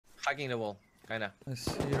hugging the wall, kinda. I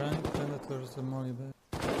see running kinda towards the molly bed.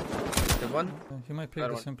 There's one. He might pick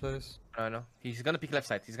the same place. I know. He's gonna pick left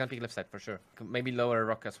side. He's gonna pick left side for sure. Maybe lower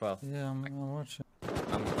rock as well. Yeah, I'm watching.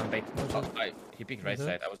 I'm baiting. Oh, He picked right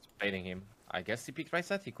side. I was baiting him. I guess he picked right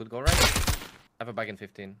side. He could go right. I have a bag in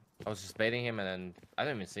 15. I was just baiting him and then I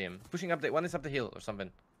don't even see him. Pushing up the one is up the hill or something.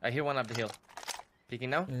 I hear one up the hill. Peeking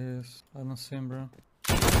now? Yes, I don't see him, bro.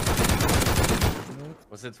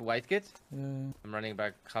 Was it white kid? Yeah. I'm running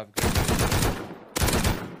back half.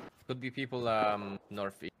 Could be people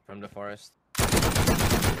northeast from the forest.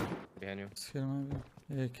 Behind you. It's here maybe.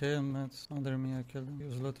 Yeah, kill him, that's under me, I killed him. He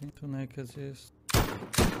was looting. 2 nakeds, yes.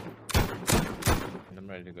 I'm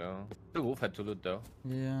ready to go. The wolf had to loot though.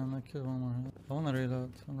 Yeah, and I killed one more. I wanna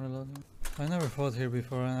reload. I'm reloading. I never fought here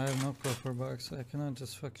before and I have no proper bags. I cannot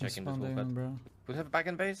just fucking spawn them in, bro. Could have a back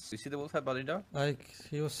in base. You see the wolf head body though? Like,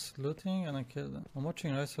 he was looting and I killed him. I'm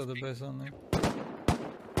watching right side of the base only.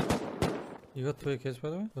 You got 2 AKs by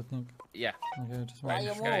the way? Hutnik. Yeah. Okay, just Why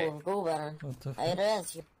you move? Go, man. What the I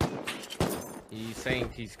arrest you. He's saying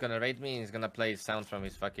he's gonna raid me and he's gonna play sound from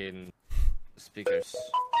his fucking speakers.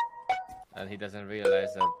 And he doesn't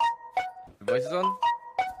realize that the voice is on.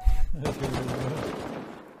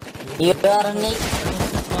 You are a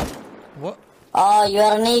nigger. What? Oh, you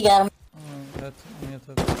are a nigger. That's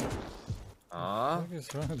muted. Aww. What is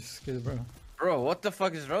wrong with this kid, bro? Bro, what the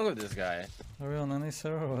fuck is wrong with this guy? Are we on any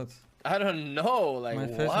server or what? I don't know, like My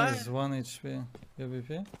face what? is 1 HP.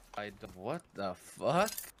 UBP? What the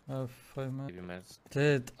fuck? I have 5 minutes. Give you minutes.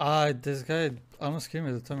 Dude, this guy almost killed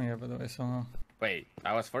me with the Tommy by the way, somehow. Wait,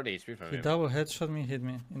 I was 40 HP from He him. double headshot me, hit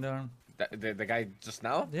me in the arm. The guy just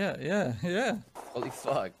now? Yeah. Holy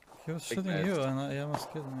fuck. He was Big shooting mess. you and he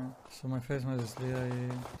almost killed me. So my face might just lead.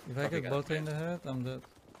 If I Probably get got both in the head, I'm dead.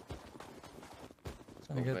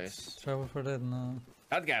 I get Base. trouble for that now.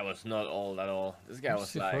 That guy was not old at all. This guy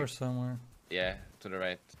was C4 like, somewhere. yeah, to the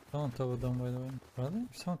right. Someone top it down by the way. Really?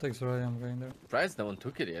 If someone takes right, I'm going there. Surprised no one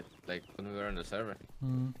took it yet, like when we were on the server.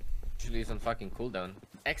 Hmm. Usually it's on fucking cooldown.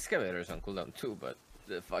 Excavator is on cooldown too, but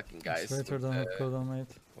the fucking guys. It's later than a cooldown, mate.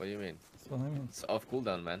 What do you mean? That's what I mean. It's off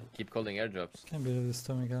cooldown, man. Keep calling airdrops. Can't believe this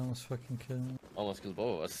Tommy guy almost fucking killed me. Almost killed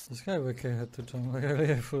both of us. This guy WK had to jump, like I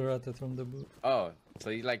really full ratted from the boot. Oh, so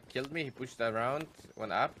he like killed me, he pushed around,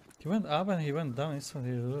 went up. He went up and he went down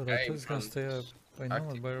instantly, dude. I Okay, thought he's gonna stay up. By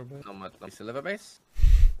normal barrel, but No, no. Is he level base? I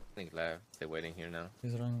think left. Stay waiting here now.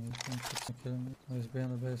 he's running. He's gonna fucking kill me. Oh, he's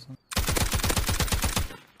behind the base. Huh?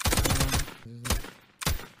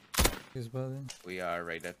 His body. We are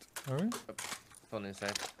raided. Are we? Phone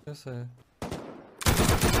inside. Yes, I.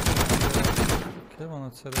 Kill one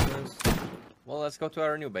outside the base. Well, let's go to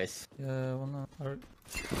our new base. Yeah, one not.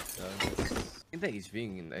 I think he's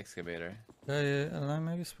being in the excavator. Yeah, align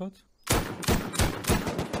maybe spot.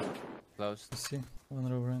 Close. Let's see.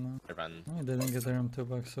 One row right now. I run. Oh, he didn't get the RM2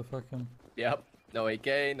 back, so fuck him. Yep. No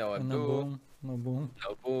AK, no And M2, no boom. No boom.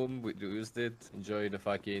 no boom. We used it. Enjoy the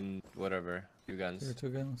fucking whatever. Two guns. Here, 2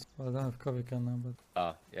 guns. Well, I don't have coffee can now, but.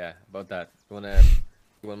 Oh, yeah. About that.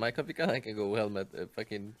 You want my copy gun? I can go helmet.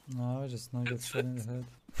 Fucking. No, I just not get shot in the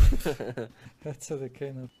head. That's a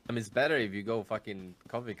okay now. I mean, it's better if you go fucking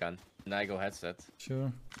coffee gun. And I go headset.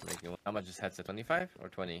 Sure. Make you, how much is headset? 25 or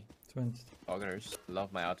 20? 20. Augers.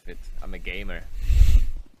 Love my outfit. I'm a gamer.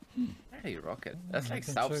 Where do you rocket? That's I like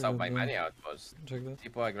can south check south that, by bro. many outposts. Check that.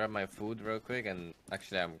 People, I grab my food real quick and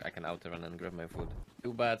actually I can outrun and grab my food.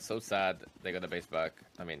 Too bad, so sad. They got the base back.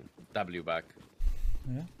 I mean, W back.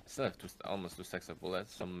 Yeah. Still have almost 2 stacks of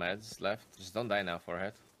bullets. Some meds left. Just don't die now,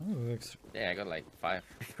 forehead. Oh, extra. Yeah, I got like 5.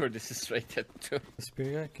 Or this is rated too. The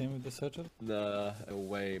spear guy came with the satchel. No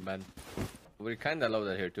way, man. We're kinda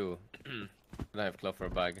loaded here too. I have cloth for a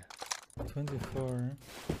bag. 24.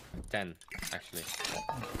 10, actually.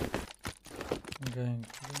 I'm going.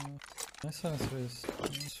 My silencer is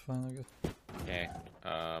it's fine, I guess. Okay.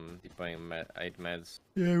 Deploying 8 meds.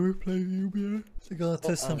 Yeah, we're playing UBR. I gotta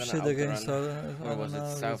test some gonna shit against outrun. other. Or was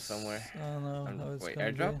it south somewhere? I don't know how it's Wait,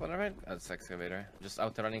 gonna airdrop? be. Alright, that's excavator. Just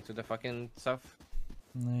outrunning to the fucking south.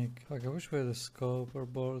 Nick, fuck, I wish we had a scope or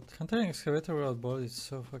board. Hunting excavator without board is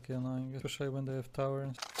so fucking annoying, especially when they have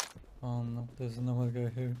towers. Oh no, there's another guy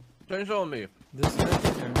here. Turns on me. This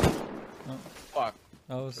guy here. Oh, Fuck.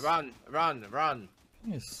 I was. Run.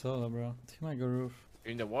 He's solo, bro. He might go roof.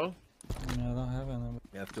 In the wall? Yeah, I don't have any.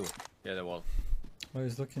 You have 2. Yeah, the wall. Oh,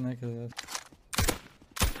 he's looking naked at us.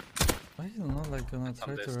 Why is he not like gonna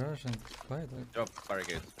try to rush and fight? Like, Drop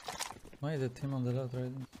barricade. why is the team on the left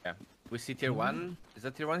right? Yeah. We see tier 1. Is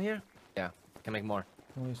that tier 1 here? Yeah. Can make more.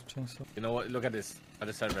 Always chainsaw. You know what? Look at this. At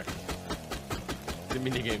the server. The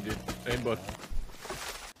minigame, dude. Aimbot.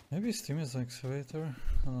 Maybe his team is an excavator.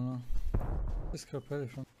 I don't know. This guy pretty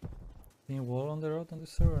from. Can you wall on the road on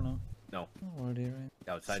this server or no? No. Oh, are they right?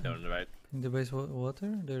 Outside there on the right. In the base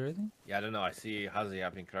water? They ready? Yeah, I don't know. I see Hazi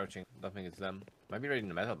up and crouching. Don't think it's them. Might be raiding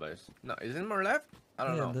the metal base. No, isn't more left? I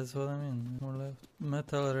don't Yeah, know. that's what I mean. More left.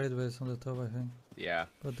 Metal raid base on the top, I think. Yeah.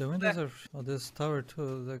 But the windows are. Oh, there's tower too,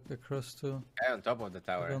 like across too. Yeah, on top of the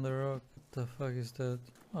tower. Like on the rock. What the fuck is that?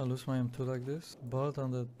 I lose my M2 like this. Bolt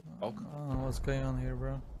on the. Oak. I don't know what's going on here,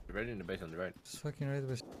 bro. Raiding the base on the right. It's fucking raid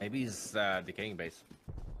base. Maybe it's decaying base.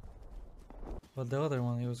 But the other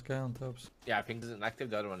one, he was guy on tops. Yeah, I think this is active.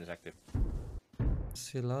 The other one is active.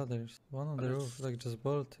 See ladders. One on the roof, like just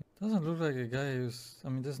bolting. Doesn't look like a guy who's. I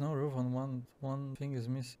mean, there's no roof on one. One thing is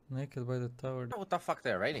missing. Naked by the tower. What the fuck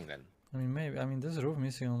they're raiding then? I mean, maybe. I mean, there's a roof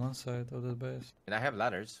missing on one side of the base. And I have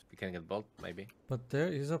ladders. We can get bolt maybe. But there,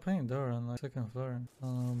 he's opening door on like second floor. I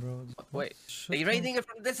don't know, bro. Wait, Shooting. they raiding it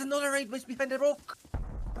from. There's another raid base behind the rock. Yeah,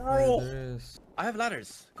 Bro, there is. I have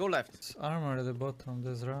ladders. Go left. It's armor at the bottom.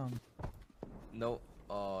 There's round. No.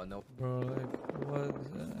 Oh no. Bro, like, what is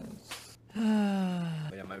that?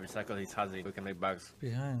 But yeah, my recycle is Hazi. We can make bugs.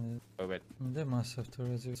 Behind it. Oh wait. I mean, they must have to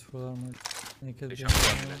resist full armor. Naked They should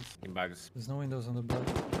behind have it. in bugs. There's no windows on the back.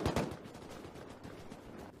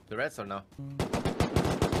 The reds or no?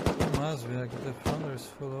 It must be like the front door is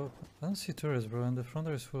full open. I don't see turrets, bro, and the front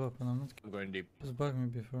door is full open. I'm not. I'm going deep. Just bug me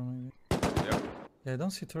before, maybe. Yep. Yeah, I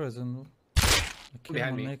don't see turrets, and I kill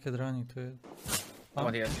Behind him me. naked running to it.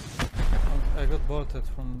 What he has? I got bolted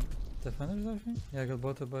from defenders, I think. Yeah, I got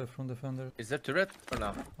bolted from defender. Is there turret or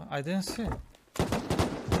no? I didn't see.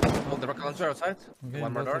 Oh, the rocket launcher outside? I'm getting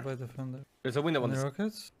One more bolted door? by defender. There's a window on And the this.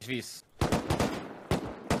 rockets? HVs.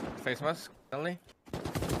 Face mask only.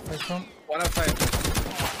 I come. One outside.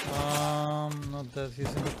 Not that. He's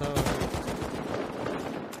in the tower.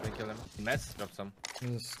 We kill him. Mets, drop some.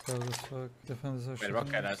 This scout as fuck. Defenders are Wait, shooting.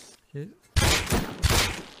 rocket us. He...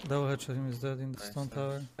 Double headshot him is dead in the Nice, stone nice.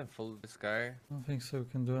 tower. And full this guy. I don't think so we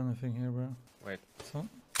can do anything here, bro. Wait. So,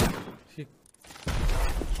 he...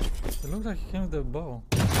 It looks like he came with a bow.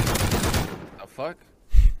 The fuck?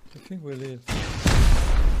 I think we leave.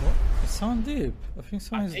 What? It's someone deep. I think I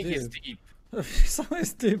someone is think deep. he's deep. I think someone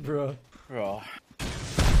is deep, bro. Bro.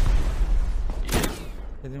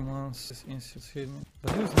 Hit him once, his instincts hit me.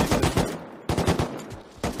 But he was naked.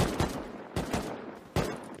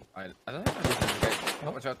 I don't know if this guy.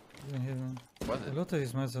 Oh. Watch out. He didn't hit me. Was A it? lot of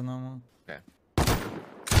his meds are normal. Okay.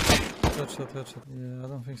 Headshot, headshot. Yeah, I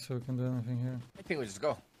don't think so we can do anything here. I think we just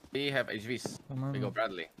go. We have HVs. We go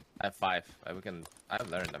Bradley. I have 5. We can. I've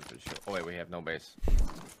learned, I'm pretty sure. Oh wait, we have no base.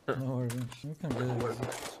 No worries. We can get it easy.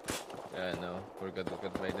 Yeah, no. We're good. We're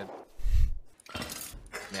good. Waited. I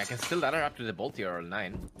mean, I can still ladder up to the bolt here or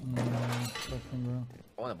 9. Fucking bro.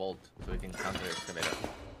 I want a bolt so we can counter the excavator.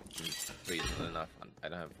 3 is not enough. I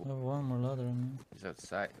don't have I food. have one more ladder on me. He's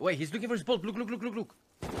outside. Wait, he's looking for his bolt. Look, look, look, look, look.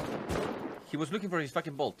 He was looking for his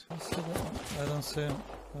fucking bolt. I don't see him.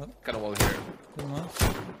 Kind of wall here. Too much.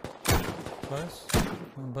 Twice.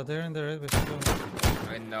 But they're in the red base too.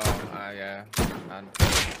 I know. Yeah. And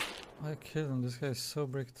I killed him. This guy is so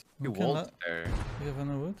bricked. he We can walled there. You have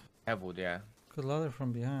any wood? Have wood, yeah. Could ladder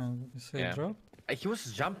from behind. You say Yeah. it dropped? He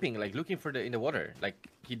was jumping, like looking for the in the water. Like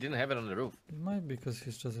he didn't have it on the roof. It might be because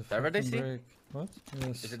he's just a Server fucking DC? break. What?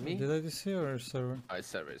 Yes. Is it me? Did I DC or server? I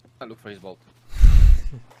service. I look for his bolt.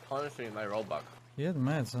 Honestly, my rollback. He had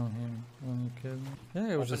meds on him when you killed him. Yeah,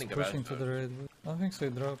 he was just Opening garage pushing to door. the right. I don't think so.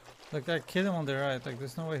 He dropped. Like I killed him on the right. Like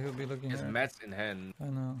there's no way he'll be looking His here. mats in hand. I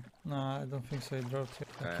know. No, I don't think so. He dropped here.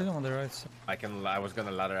 I Yeah. killed him on the right side. I was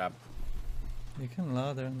gonna ladder up. You can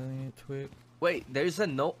ladder and then you tweak. Wait, there's a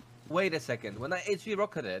no. Wait a second. When I HV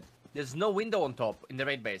rocketed, there's no window on top in the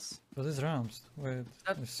raid base. But it's ramps. Wait,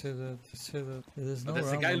 That- you see that? You see that? There's no But there's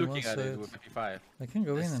a ramp guy on looking one at it side. with 55. I can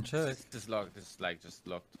go in and check. This is locked. This is like just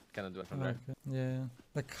locked. Cannot do it from there. Okay. Yeah.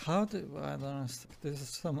 Like how do I don't understand. This is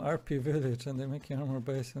some RP village and they're making armor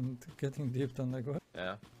base and getting deep on like what?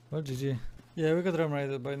 Yeah. Well, GG. Yeah, we got ram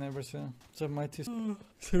raided by neighbors. Yeah. So mighty.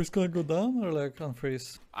 So it's gonna go down or like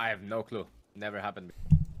unfreeze? I have no clue. Never happened.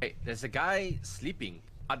 Hey, there's a guy sleeping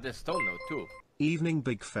at the stone node too. Evening,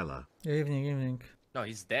 big fella. Yeah, evening. No,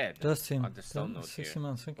 he's dead. Justin. At the stone node 60 here.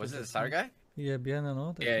 months. Thank you, Was it the Justin. star guy? Yeah, Biana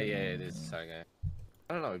no. Yeah, it is the star guy.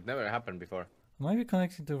 I don't know. It never happened before. Might be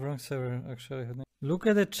connecting to the wrong server actually. Hutnik. Look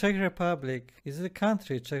at the Czech Republic. Is it a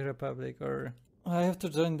country, Czech Republic, or I have to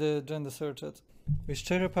join the server chat? Is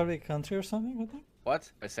Czech Republic a country or something? Hutnik?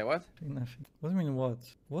 What? I say what? Nothing. What do you mean what?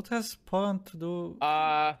 What has Poland to do? Did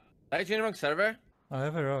I join the wrong server? I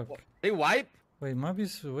have a rock. They wipe? Wait, maybe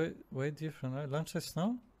it's way different, right? Launch site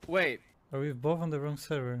snow? Wait, Are we both on the wrong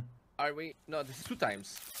server? are we? No, this is 2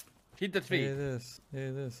 times. Hit the 3. Yeah, it is. Yeah,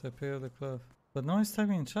 it is. I pay all the cloth. But no one's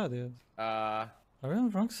typing in chat yet. Uh, Are we on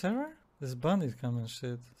the wrong server? This bandit coming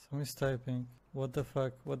shit. Someone's typing. What the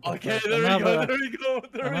fuck? What the Okay, fuck? there we Anaba- go. There we go.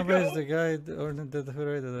 There we Anaba is go. the guy that who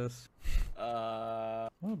raided us. Well,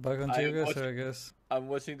 back on to you guys, I guess. I'm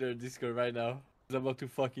watching their Discord right now. It's about to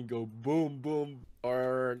fucking go boom, boom.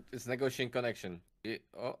 Or it's negotiating connection.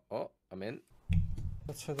 I'm in.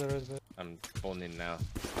 Let's try the red bit. I'm phoned in now.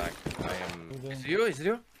 Like, I am. Who then? Is it you? Is it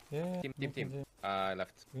you? Yeah. Team. I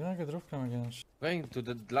left. We're gonna get roof cam again. Going to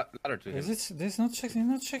the ladder to him. Is it? There's no section.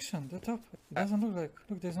 No section. The top. It doesn't look like.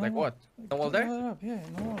 Look, there's no Like wall. what? No wall there? Up. Yeah,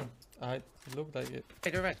 no wall. It looked like it.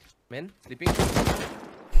 Hey, you're right. Man, sleeping.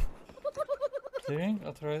 Clearing,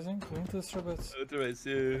 authorizing, going to the straw beds. Otherwise,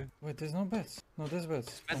 yeah. Wait, there's no beds. No, there's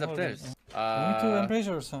beds. Beds I'm upstairs. holding. We need to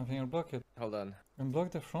embrasure or something or block it. Hold on. And block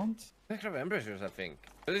the front. I grab embrasures, I think.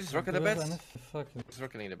 But it's rocket the Do we have beds? enough? Fuck it. It's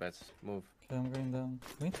rocketing the beds. Move. Okay, I'm going down.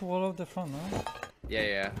 We need to wall up the front, no?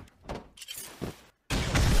 Yeah.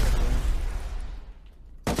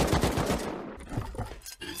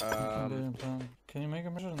 Can you make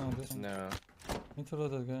a measure? No, this. No. Need to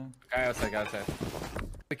load that guy. Guy outside.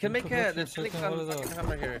 We can make Need to a. There's block him so I some can wall it fucking up.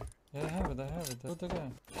 hammer here. Yeah, I have it. Load the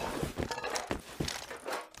guy.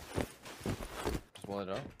 Just wall it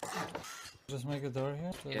up. Just make a door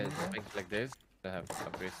here. So Yeah, window. just make it like this. I have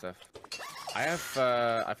upgrade stuff. I have.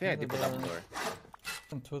 I think I did put double door.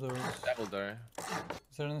 And 2 doors. Double door.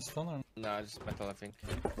 Is there any stone or No, just metal, I think.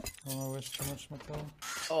 no? I wish too much metal.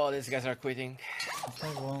 Oh, these guys are quitting. Let's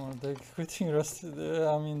make one more. They're quitting rusted.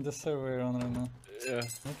 I mean, the server we're on right now. Yeah.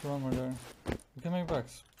 Make one more door. We can make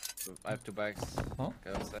bags. I have 2 bags. Oh.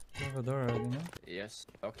 Go outside. We have a door already, no? Yes.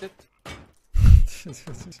 Locked it.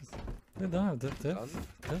 They don't have that. Done.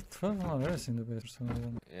 There's 12 more rares in the base or some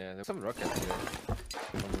reason. Yeah, there's some rockets here.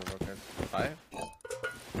 One more rocket. 5.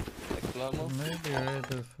 Explode. Maybe raid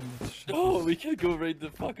the shit. Oh, we can go raid the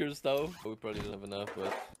fuckers though. We probably don't have enough,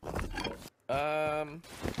 but Oh,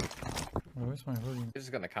 where's my hoodie? he's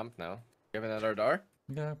just gonna camp now. You have another door?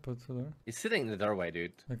 Yeah, put the door. He's sitting in the doorway,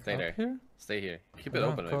 dude. Like Stay up there. here? Stay here. Keep I it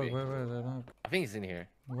don't open, call- maybe. Wait, I don't. I think he's in here.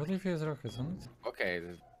 What if he has rockets on it? Okay.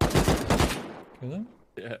 Kill him?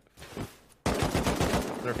 Yeah.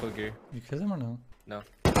 They're full gear. You kill him or no? No.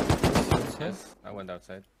 Outside? Yes, I went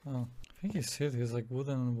outside. Oh. I think he's hit. He's like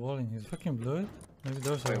wooden walling. He's fucking blew it. Maybe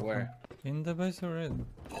doors are Wait, open. where? In the base already.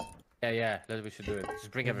 Yeah. We should do it.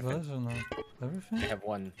 Just bring everything. Or no? Everything? We have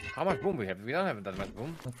 1. How much boom we have? We don't have that much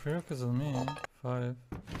boom. The free rockets on me. 5.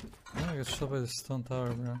 I'm gonna get shot by the stone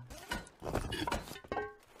tower, bro.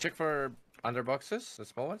 Check for under boxes, the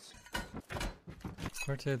small ones.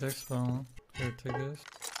 38 X-Bomb. Here, take this.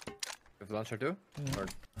 With launcher too? Yeah. Or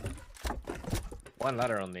 1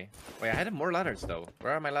 ladder only. Wait, I had more ladders though.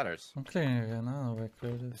 Where are my ladders? I'm clearing again. I don't know if I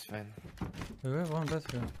cleared it. It's fine. We have 1 bed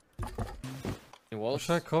here. Any Or walls?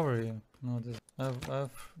 should I cover you? No, this. I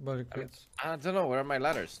have body crits. I don't know. Where are my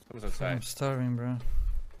ladders? Who's I'm outside? starving, bro.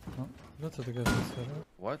 Oh, go to the guys outside, right?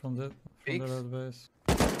 What? From the Pigs? red base.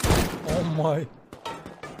 Oh my!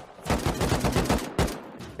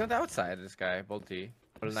 He's on the outside, this guy. Bolty.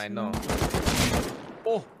 Well, 9, See? no.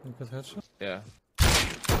 Oh! You got headshot? Yeah.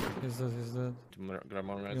 He's dead. Grab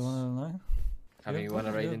more reds. You want a 9? Having you want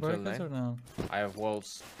to raid into a 9? Or no? I have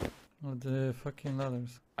walls. Or the fucking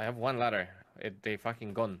ladders? I have 1 ladder. They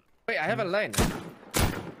fucking gone. Wait, I have a line. It's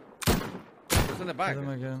in the back. Kill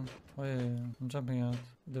them again. Oh yeah. I'm jumping out.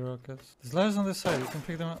 The rockets. There's ladders on this side. You can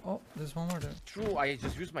pick them up. Oh, there's 1 more there. True, I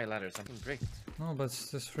just used my ladders. I'm bricked. No, but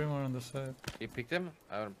there's 3 more on the side. You picked them?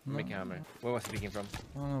 I'm No. making hammer. Where was he picking from?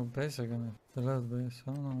 Oh no, base again. The last base.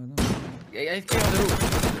 I don't know. Yeah, he came on the roof.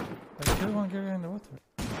 I killed 1 guy in the water.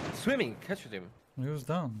 Swimming. Catch with him. He was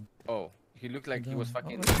down. Oh, he looked like he was Down.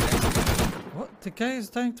 fucking. What? The guy is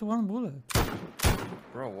dying to 1 bullet.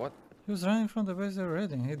 Bro, what? He was running from the base they were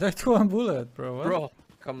raiding. He died to 1 bullet, bro. What? Bro,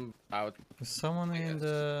 come out. There's someone in Yes.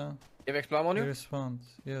 the... You have explode on They you? respond.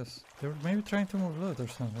 Yes. They were maybe trying to move loot or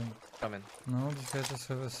something. Come in. No, these guys just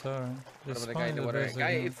have a SR. They What about the spawn guy in in the the water? base Guy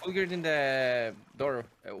again. full geared in the door.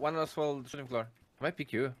 1 as well, shooting floor. I might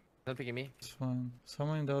pick you. Not picking me. It's fine.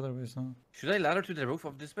 Someone in the other base now. Should I ladder to the roof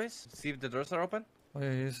of this base? See if the doors are open? Oh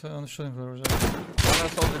yeah, he's on the shooting floor. 1 as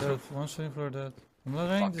well, this Dead. roof. 1 shooting floor dead. I'm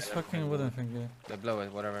laddering Fuck this it, fucking wooden thing, yeah. They blow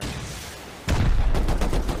it, whatever.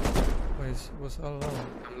 Wait, it was all low.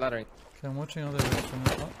 I'm laddering. Okay, I'm watching other base from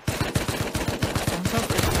now. On top.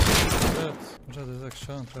 Dead. Watch out, there's like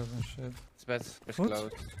shot trap and shit. It's bad. It's Food?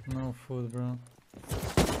 closed. No food, bro.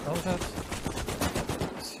 Out that.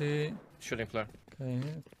 See. Shooting floor. Okay,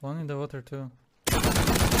 1 in the water too. Kill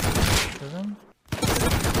them.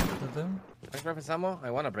 Kill them. Can I grab his ammo?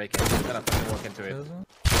 I wanna break it. I'm gonna fucking walk into Kill it. them.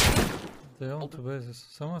 They own 2 bases.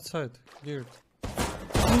 Some outside. Geared.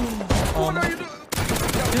 What are you doing?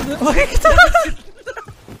 Kill them.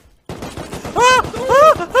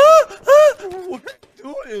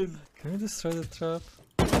 destroy the trap?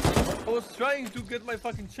 I was trying to get my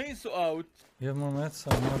fucking chainsaw out. You have more meds?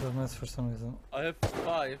 I'm out of meds for some reason. I have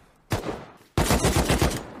 5.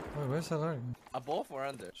 Wait, where's the alarm? Above or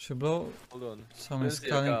under? Should blow. Hold on. Someone's Where's the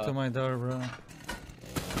calling car? to my door, bro.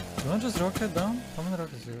 You want just rocket down? How many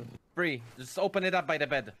rockets do you have? 3. Just open it up by the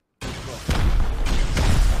bed. Go.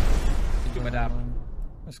 Into my dab.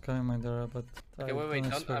 It's calling my door, but Okay, I wait.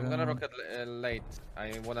 don't expect I'm gonna anyone. rocket late.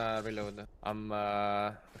 I wanna reload. I'm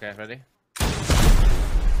okay. Ready?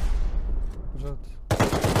 Good.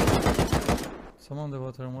 Someone on the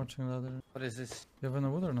water, I'm watching ladder. What is this? You have any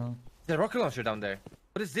wood or no? The rocket launcher down there.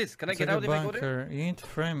 What is this? Can I It's get like out a if I go there? bunker. You need to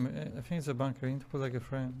frame. I think it's a bunker. You need to put like a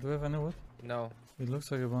frame. Do you have any wood? No. It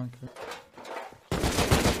looks like a bunker.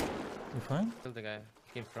 You fine? Kill the guy.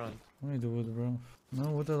 In front. We need the wood, bro. No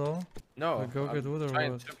wood at all? No. Like, go I'm get wood or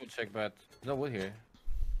trying what? to triple check, but no wood here.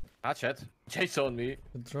 Hatchet. Chase on me.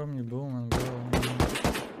 Drop me boom and go.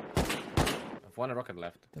 I've 1 rocket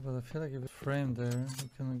left. Yeah, but I feel like if it's framed there, we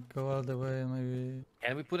can go all the way and maybe.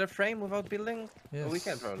 Can we put a frame without building? Yes. we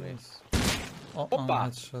can probably. Yes. Oh, Oppa!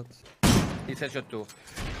 headshot. He's headshot too.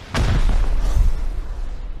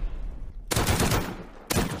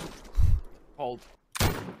 Hold.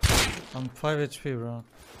 I'm 5 HP, bro.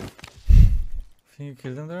 Think you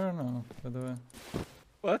killed him there or no? By the way.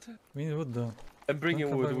 What? We need wood though. I'm bringing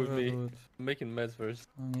Don't come wood back with without me. wood. I'm making meds first.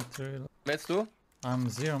 I need to reload. Meds too? I'm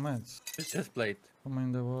 0 meds. It's just plate. I'm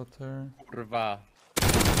in the water. Kurwa.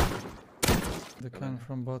 The kind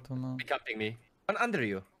from bottom now. Be camping me. One under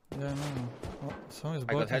you. Yeah, no. Oh, someone's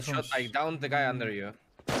I got bottom from headshot. I downed the guy under you.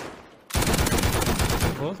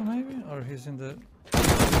 bottom maybe? Or he's in the...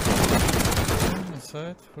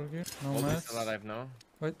 Inside, full gear. No Hold is meds. still alive now.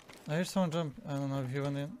 I hear someone jump. I don't know if he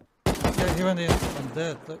went in. Yeah, he went in. I'm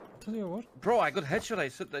dead. Like, tell you what? Bro, I got headshot. I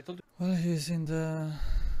told you. Well, he's in the...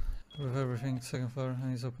 With everything, 2nd floor,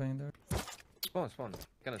 and he's opening there. Spawn.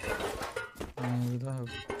 Gonna see. We don't have...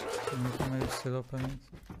 We can maybe still open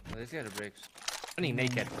it. Let's get the brakes. Running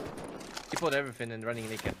naked. He put everything and running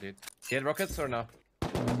naked, dude. He had rockets or no?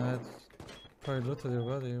 And I had probably looted your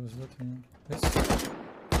body, he was looting you. This?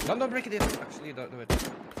 Don't break it in. Actually, don't do it.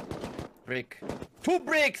 Break. 2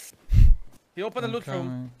 bricks! He opened a loot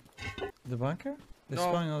room. Coming. The bunker? They No.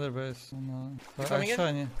 spawn in other base. Oh, no. You coming in?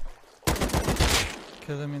 Shiny.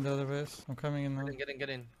 Kill them in the other base. I'm coming in now. Get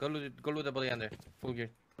in. Go loot the body under. Full gear.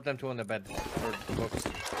 Put them 2 on the bed. Or the box.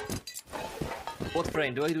 What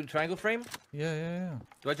frame? Do I do triangle frame? Yeah.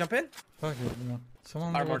 Do I jump in? Fuck it, bro. Someone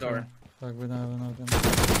on the Armor water. door. Fuck, we don't have enough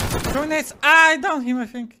then. Grenades! I downed him, I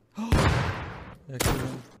think. Yeah, kill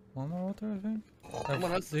him. One more water, I think.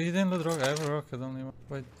 Someone else? You didn't loot rocket. I have a rocket only.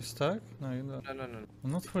 Wait, you stuck? No, you don't. No.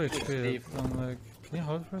 I'm not full HP. Leave. I'm like, can you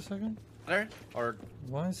hold for a second? There? Or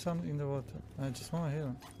Why is some in the water? I just want to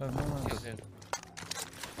heal. I have no kills mats.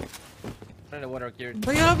 in. In the water gear.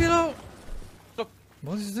 Below! Look.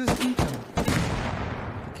 What is this beacon?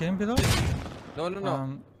 You came below?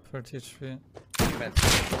 No. 30 HP. Meds.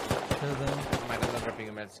 Kill them. I'm not dropping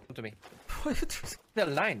your meds. Come to me. What are you doing? The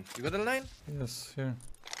line. You got the line? Yes, here.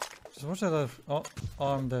 Just watch that life. Oh,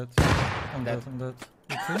 I'm dead. I'm dead.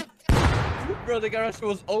 You too? Bro, the garage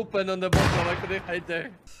was open on the bottom. I couldn't hide there.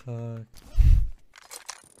 Fuck.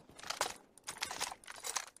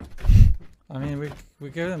 I mean, we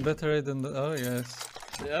gave them better rate than the other guys.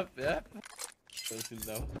 Yep. Don't see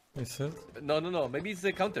now. They said? No. Maybe it's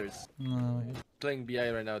the counters. No, Playing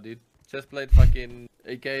BI right now, dude. Just played fucking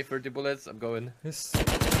AK, 30 bullets. I'm going. he's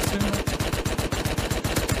similar.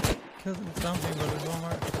 Killed something, but there's one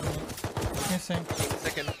more. Missing.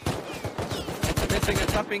 Second. Missing and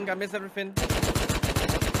tapping. I missed everything.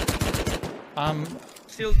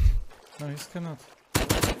 Shield. No, he's cannot.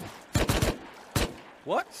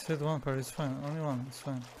 What? Still one part, it's fine. Only one, it's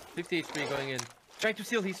fine. 50 HP going in. Trying to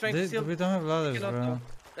seal. He's trying to seal. We don't have ladders, Cannot bro. go.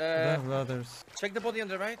 We don't have ladders. Check the body on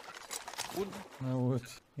the right. Wood. No wood.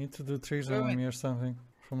 Need to do trees Wait, on wait. me or something.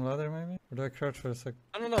 From ladder maybe? Or do I crouch for a sec?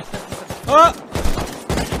 No. Step. Ah!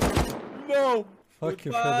 No. Fuck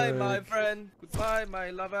you, Goodbye, my Frederick. friend. Goodbye, my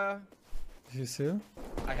lover. Did you see him?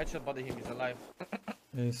 I headshot body him. He's alive.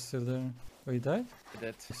 Yeah, he's still there. Oh, he died?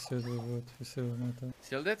 Dead. He's still with wood. He's still with metal.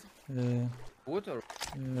 Still dead? Yeah, Wood or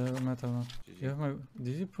metal now. GG. You have my...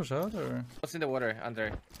 Did you push out or? what's in the water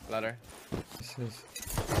under ladder? This is...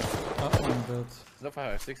 Oh, I'm dead. No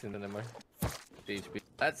 5 in anymore. HP.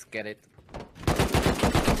 Let's get it.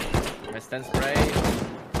 Western spray.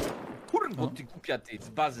 Kurwa, ty głupia ty, z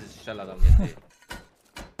bazy strzela do mnie, ty.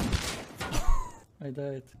 I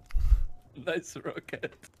died. Nice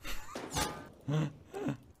rocket.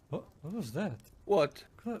 What was that? What?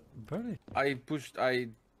 Barely. I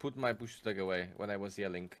put my push tag away when I was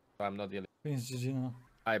yelling. I'm not yelling. Queen's GG now.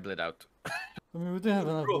 I bled out. I mean, we didn't have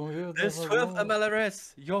enough. Bro, we didn't there's have 12 enough.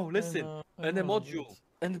 MLRS. Yo, listen. I And a know, module. but-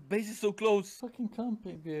 And the base is so close. Fucking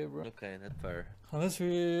camping, yeah, bro. Okay, not fair. Unless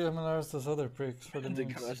we MLRs those other pricks for the The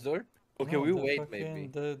memes. garage door? Okay, No, we the wait fucking- maybe.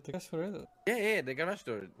 The guys for it. Yeah, the garage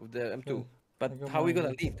door with the M2. Okay. But I got how are we mine,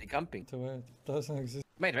 gonna but- leave? They camping. To wait. Doesn't exist.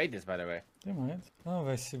 Might raid this, by the way. They might. Oh,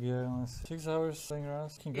 by CBI, honestly. 6 hours playing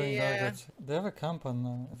around. Can going Yeah. dark. They have a camp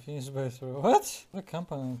on Finish base, bro. What? They have a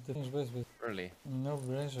camp on the Finish base, but Early. no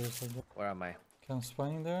braziers. Like that. Where am I? Can I'm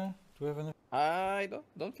spawning there? Do we have any? I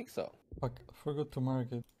don't think so. Fuck, forgot to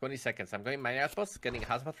mark it. 20 seconds. I'm going mining outpost, getting a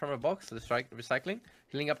hazmat from a box, recycling,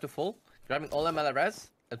 healing up to full, grabbing all MLRS,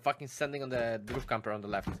 and fucking sending on the roof camper on the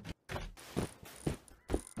left.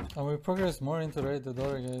 And we progressed more into raid the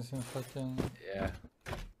door guys in fucking... Yeah.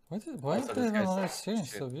 Why Also, is there this even guy's another like, series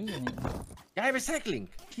shit. so using it? Yeah, recycling!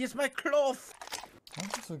 Here's my cloth! I'm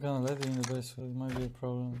just gonna let it in the base, so it might be a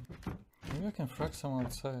problem. Maybe I can frag someone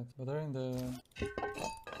outside, but they're in the...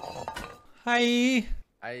 Hi!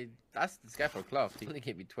 I asked this guy for cloth. He only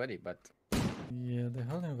gave me 20, but... Yeah, they're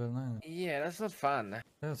holding level 9. Yeah, that's not fun.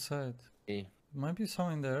 They're outside. Yeah. Might be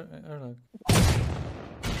someone in there, airlock.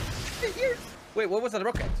 Wait, what was that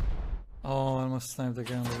rocket? Oh, I almost sniped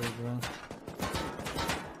again the way, bro.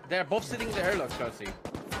 They're both sitting in the airlock, Trausi.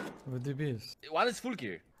 With DBs. One is full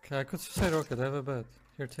gear. Okay, I could suicide rocket, I have a bet.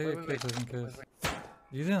 Here, take Wait, a wait, kit just in wait, case. wait.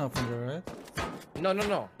 You didn't open there, right?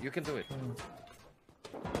 No. You can do it. Oh.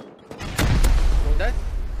 That?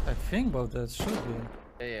 I think about that, should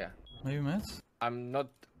be. Yeah. Maybe meds? I'm not...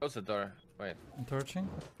 Close the door. Wait. I'm torching?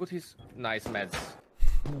 Put his nice meds.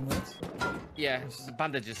 No meds? Yeah, Yes. the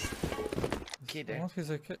bandages. Okay, I there. want his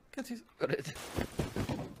get his... Got it.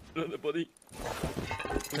 On the body.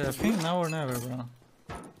 Okay, I think now or never, bro.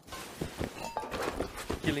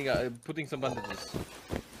 Killing, putting some bandages.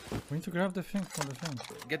 We need to grab the thing from the thing.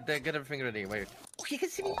 Get everything ready. Wait. Oh, you can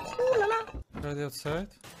see me. Ooh la la. Ready outside?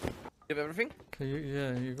 You have everything? Okay,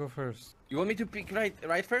 you go first. You want me to pick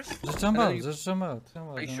right first? Just jump And then out, you- just jump out. Jump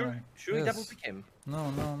out, Are you don't sure? worry. Should we Yes. double pick him?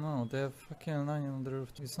 No, they have fucking 9 on the roof.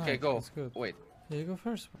 It's not. Okay, go. It's good. Wait. Yeah, you go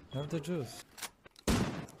first. You have the juice.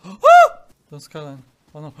 Don't skyline.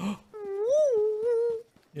 Oh no.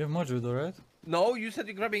 You have module though, right? No, you said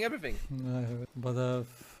you're grabbing everything. No, I have it. But I have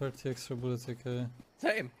 30 extra bullets, okay.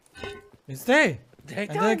 Same. It's day! They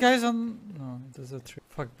And the guy's on... No, it is a tree.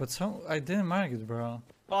 Fuck, but I didn't mark it, bro.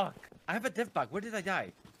 Fuck. I have a dev bug. Where did I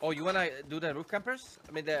die? Oh, you wanna do the roof campers?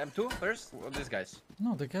 I mean the M2 first? Or these guys?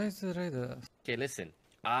 No, the guy's the raider. Okay, listen.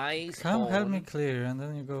 I Come help me spawned- clear and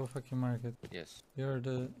then you go fucking mark it. Yes. You're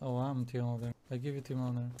the... Oh, I'm team owner. I give you team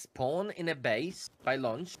owner. Spawn in a base by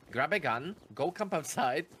launch, grab a gun, go camp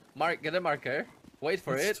outside, get a marker, wait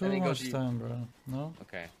for It's it, too and then go much deep. time, bro. No?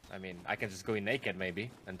 Okay, I mean, I can just go in naked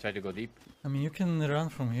maybe and try to go deep. I mean, you can run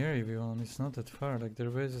from here if you want. It's not that far. Like, their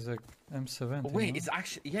base is like M70. Oh, wait, you know? it's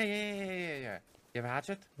actually yeah. You have a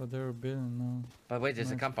hatchet? But they're building now. But wait, there's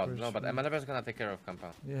a Nice compound. No, but person. MLF is gonna take care of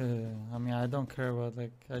compound. Yeah, I mean, I don't care about,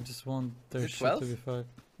 like, I just want their it shit 12? to be fucked.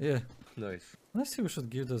 Yeah. Nice. Let's see, we should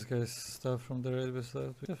give those guys stuff from the raid base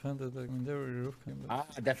left. We defended, like, I mean, they were roof kind of. Ah,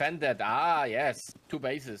 defended. Ah, yes. 2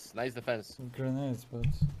 bases. Nice defense. Grenades, but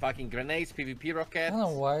Fucking grenades, PvP I rockets. don't know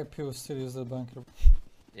why people still use the bunker.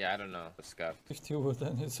 Yeah, I don't know. Scarf. 50 wood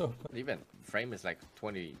and it's open. Even frame is like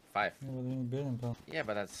 25. Yeah, but they need building plan. Yeah,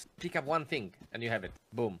 but that's pick up one thing and you have it.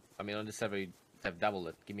 Boom. I mean, on the server you have doubled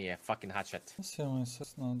it. Give me a fucking hatchet. Let's see how many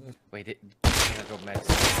sets now. Wait, I'm gonna drop meds.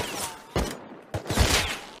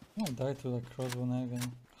 I died to like crossbow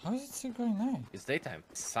again. How is it still going night? It's daytime.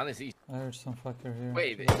 Sun is east. I heard some fucker here.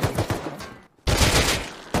 Wait.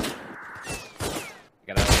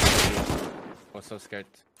 I was so scared.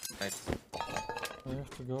 Nice. We have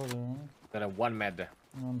to go there, right? Got a 1 med.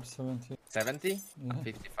 I'm 70. 70? Yeah. I'm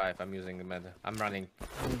 55. I'm using the med. I'm running.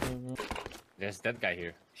 Go. There's that guy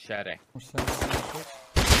here. Share. More 70.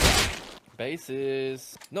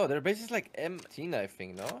 Bases. No, their base is like M18, I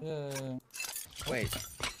think, no? Yeah. Wait,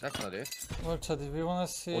 that's not it. Well, Chad, if we wanna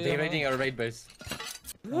see... Oh, they're raiding our raid base.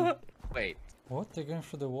 Wait. What? They're going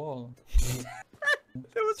through the wall.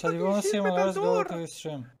 There was Chad, if you wanna see my last go to his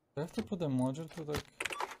stream. Do I have to put the module to like...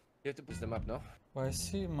 You have to push them up, no? Well, I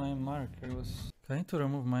see my marker was... I need to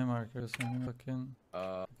remove my markers and fucking...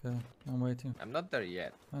 Okay, I'm waiting. I'm not there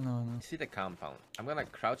yet. I know. You see the compound. I'm gonna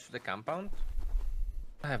crouch to the compound.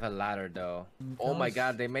 I have a ladder though. You Oh can my always-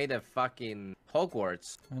 god, they made a fucking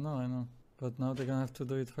Hogwarts. I know. But now they're gonna have to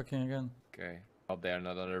do it fucking again. Okay. Hope they are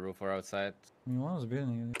not on the roof or outside. I mean, one was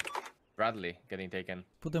building it. Bradley getting taken.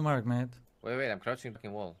 Put the mark, mate. Wait, I'm crouching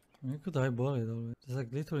fucking wall. You could eyeball it always. It's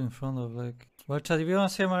like literally in front of like... Well, Chad, if you wanna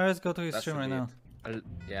see my eyes, go to his That stream should right be now. it.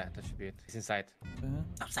 Yeah, that should be it. He's inside. Okay.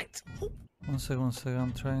 Outside. 1 second,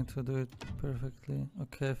 I'm trying to do it perfectly.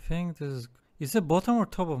 Okay, I think this is it bottom or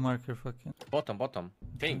top of marker fucking? Bottom.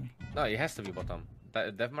 Think. No, it has to be bottom.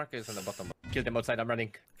 Dev marker is on the bottom. Kill them outside, I'm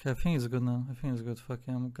running. Okay, I think it's good now. I think it's good.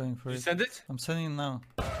 Fucking, I'm going for Did you it. send it? I'm sending it now.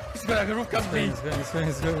 He's gonna have a roof, come me. It's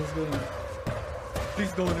going.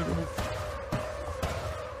 Please go on the roof.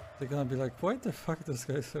 They're gonna be like, why the fuck this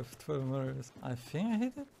guy have 12 murders? I think I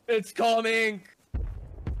hit it. It's coming!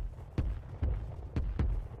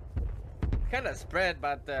 Kinda spread,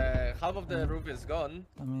 but half of the roof is gone.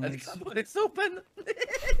 I mean, And it's, it's open!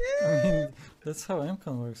 I mean, that's how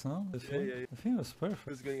MCON works, no? I think, yeah. I think it was perfect.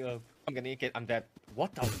 Who's going up? I'm gonna get. I'm dead.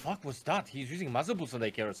 What the fuck was that? He's using muzzle boots on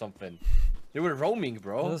AK or something. They were roaming,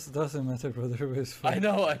 bro. Doesn't matter, brother. Everybody's fine.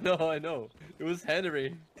 I know. It was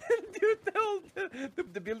Henry.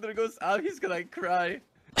 Dude, the builder goes out, he's gonna cry.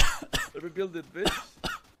 Let me build it, bitch.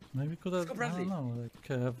 Maybe could have. go, I Bradley. don't know. Like,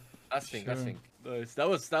 okay, I've. Last thing. Nice. That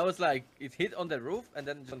was like it hit on the roof and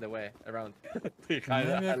then just on the way around. Maybe I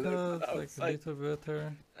could have like a little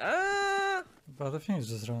better. Ah! But I think it's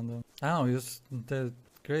just random. I don't know. Just the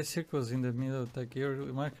gray circle was in the middle. Like your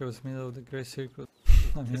marker was middle of the gray circle.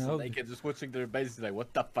 I mean, Just naked, just watching their base, like,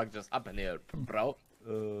 what the fuck just happened here, bro?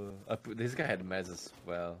 This guy had meds as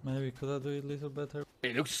well. maybe could have do it a little better.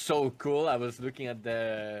 It looks so cool. I was looking at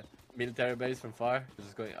the military base from far,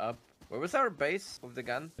 just going up. Where was our base with the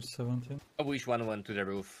gun? 17. I wish one went to the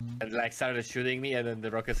roof and like started shooting me, and then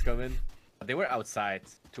the rockets come in. They were outside.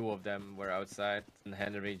 2 of them were outside, and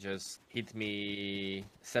Henry just hit me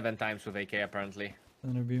 7 times with AK apparently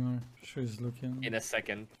Then a beamer. Sure is looking. in a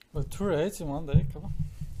second. But 2 raids in one day. Come on.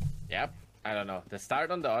 Yep. I don't know. The start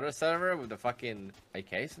on the other server with the fucking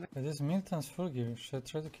AKs. It is Milton's full gear. Should I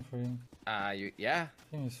try to kill for him? Yeah. I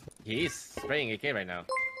think it's full. He is spraying AK right now.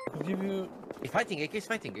 Could give you. He's fighting. AK's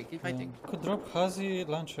fighting. AK fighting. Could drop Hazi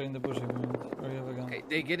launcher in the bush if you want. Or you have a gun. Okay,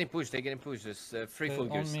 they're getting pushed. There's 3 full On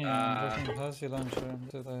gears. me, I'm dropping Hazi launcher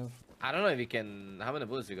that I have I don't know if you can. How many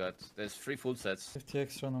bullets you got? There's 3 full sets. 50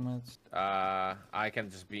 extra nomads. I can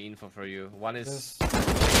just be info for you. One is.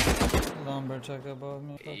 There's lumberjack above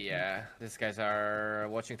me. Fuck Yeah, these guys are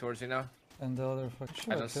watching towards you now. me. And the other fuck.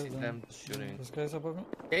 Should I I don't see kill them shooting. This guy's above me.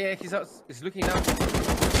 Yeah, he's out. He's looking now.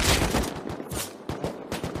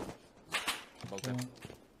 Bolted. Okay.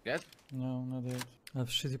 Good. No, not yet. I have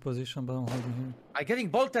shitty position, but I'm holding him. I'm getting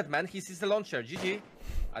bolted, man. He sees the launcher. GG.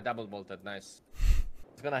 I double bolted. Nice.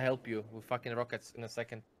 It's gonna help you with fucking rockets in a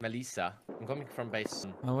second. Melissa, I'm coming from base.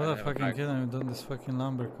 I would don't have have a fucking bag. killed him done this fucking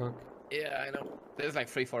lumbercock. Yeah, I know. There's like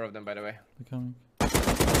 3-4 of them, by the way. Becoming.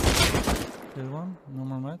 Kill one. No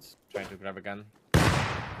more mats. Trying to grab a gun.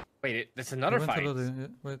 Wait, there's another Went to fight. load it, yeah,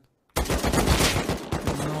 wait.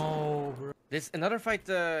 No, bro. There's another fight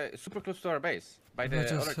super close to our base. By the I other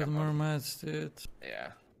just had compound. more mats, dude. Yeah.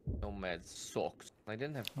 No meds. Socks. I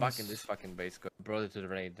didn't have back in this fucking base. Brought it to the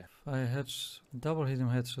raid. I had double hit him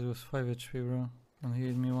headshot. It was 5 HP, bro. And he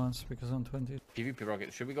hit me once because I'm 20. PvP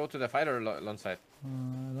rocket. Should we go to the fight or launch side?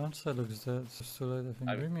 Launch side looks dead. It's too late, I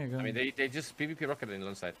think. Bring me a gun. I mean, they just PvP rocket in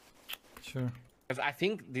launch side. Sure. Because I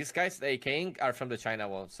think these guys, the AKing, are from the China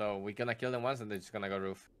wall. So we're gonna kill them once and they're just gonna go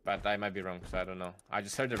roof. But I might be wrong, so I don't know. I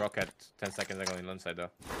just heard the rocket 10 seconds ago in launch side though.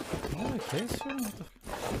 Oh, okay, sure. What the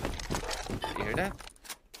f- You hear that?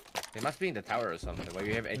 They must be in the tower or something. Why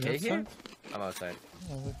you have AK You here? outside? I'm outside.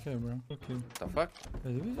 Oh, okay, bro. Okay. The fuck?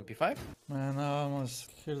 Wait, did we? MP5? Man, I almost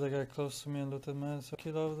killed the guy close to me and looted man, so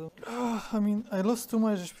kill all of them. I mean, I lost too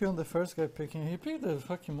much HP on the first guy picking. He picked the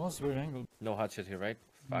fucking most weird angle. No Hatchet here, right?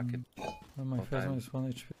 Fuck it. And my No first time. one is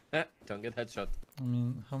 1 HP. Don't get headshot. I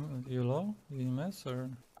mean, you low? You mess or?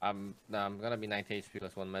 I'm gonna be 90 HP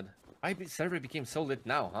plus 1 med. Why server became so lit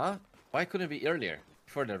now, huh? Why couldn't it be earlier?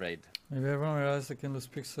 Before the raid? Maybe everyone realized they can lose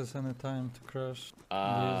pixels any time to crush.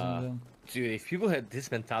 Using them. Dude, if people had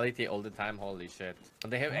this mentality all the time, holy shit.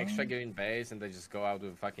 And they have extra gear in base and they just go out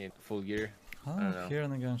with fucking full gear. I don't don't know. hear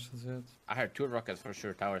any gunshots yet. I heard 2 rockets for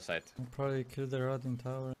sure, tower side. I'll probably kill the rod in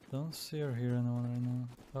tower. Don't see or hear anyone right now.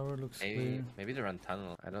 Tower looks clear. Maybe they're on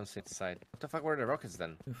tunnel. I don't see the side. What the fuck were the rockets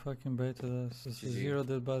then? You fucking baited us. There's GG. 0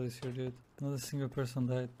 dead bodies here, dude. Not a single person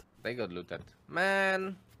died. They got looted.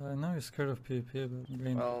 Man! I know you're scared of PvP, but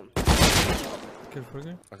green. Well, Kill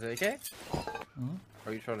Fulgi? was it AK? Hmm?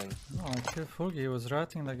 Or are you trolling? No, I killed Fulgi. He was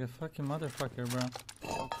ratting like a fucking motherfucker,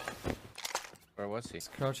 bro. Where was he? He's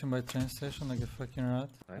crouching by train station like a fucking rat.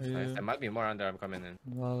 Nice, Are nice. you- There might be more under. I'm coming in.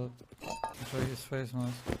 Well, enjoy his face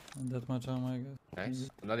mask. And that much ammo, I guess. Nice.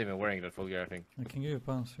 I'm not even wearing that full gear, I think. I can give you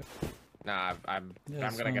pumps here. Nah, I'm Yeah,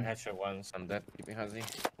 gonna get fine. headshot once. I'm dead. Keep me hazy.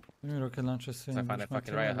 Give me rocket launcher soon. I find a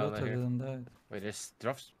fucking riot helmet here. And died. Wait, there's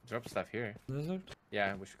drop stuff here. Desert?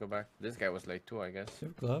 Yeah, we should go back. This guy was late too, I guess. You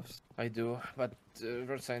have gloves? I do, but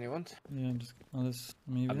what sign you want? Yeah, just unless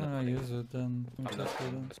maybe I'm when not I running. use it, then we I'm not test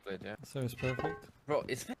it. let's play it, yeah. So it's perfect. Bro,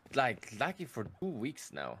 it's been like lucky for 2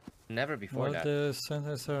 weeks now. Never before Well, that. the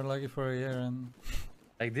centers are lucky for a year and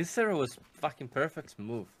Like this server was fucking perfect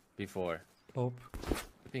move before. hope.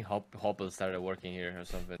 I think Hoppel started working here or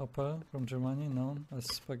something. Papa from Germany, known as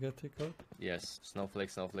Spaghetti Code. Yes, snowflake.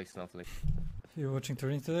 You watching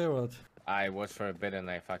Turing today or what? I watched for a bit and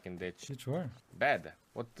I fucking ditched. Which were? Bad.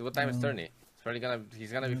 What time is Turney? It's probably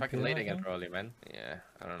he's gonna be fucking Okay, late again okay. probably, man. Yeah,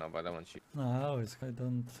 I don't know about that one. Shoot. No, I always I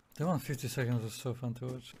don't. The 150 seconds was so fun to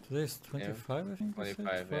watch. Today's 25, I think. they said,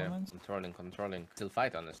 25, yeah. performance. Controlling. Still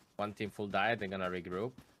fight on this. One team full died, they're gonna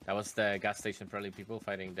regroup. That was the gas station probably people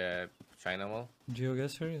fighting the China wall.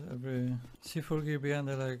 GeoGuessr, every C4 gear behind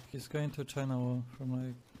there, like he's going to China wall from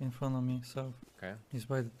like in front of me, south. Okay. He's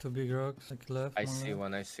by the 2 big rocks, like left. I one see left.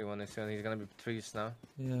 one. He's gonna be trees now.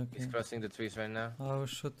 Yeah, He's okay. crossing the trees right now. Oh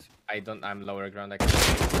shit. I'm lower ground. I can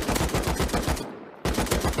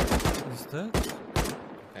Is that?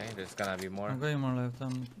 Okay, there's gonna be more. I'm going more left,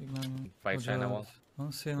 I'm ignoring. By Watch China out. wall. I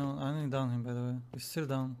don't see no. I need down him by the way. He's still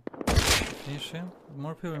down. Finish him.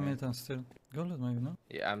 More people Okay. militant still. Go loot maybe, no?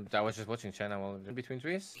 Yeah, I was just watching China wall in between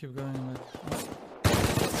trees. Keep going like.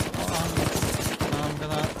 I'm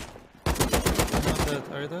gonna. I'm not dead.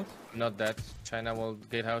 Are you dead? Not that China wall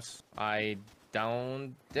gatehouse. I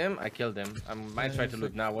downed them. I killed them. I might Yeah, try it's to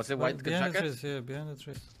loot like- now. Was it white behind the jacket? trees, yeah, behind the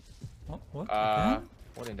trees. What? Uh, Again?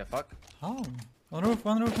 what in the fuck? How? One roof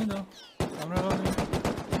window. I'm reloading.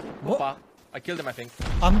 What? Opa. I killed him, I think.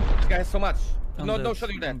 I'm This guy has so much. No, dead. don't shoot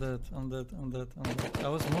him I'm that. dead. I'm dead. I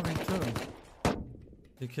was moving too.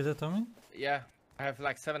 You killed it, Tommy? Yeah, I have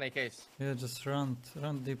like 7 AKs. Yeah, just run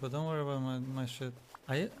deep, but don't worry about my shit.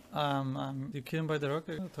 You killed him by the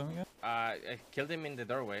rocket, Tommy guy? I killed him in the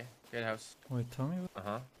doorway. Gatehouse. Wait, Tommy?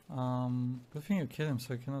 Uh-huh. Good thing you killed him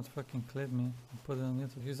so he cannot fucking clip me and put it on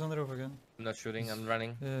YouTube. He's on the roof again. I'm not shooting, I'm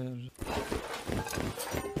running. Yeah,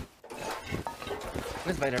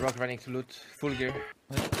 Let's buy the rock running to loot. Full gear.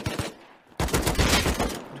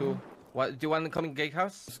 2. What? Do you want to come in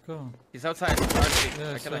gatehouse? let's go. He's outside.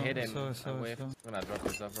 Yeah, I cannot hit him. so. I'm gonna drop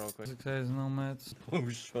this off real quick. This guy is no mats. Oh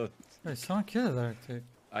shit. Wait, someone killed Arctic.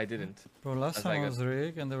 I didn't. Bro, last That's time like I was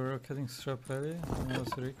Rig and they were rocketing Strapelli and I was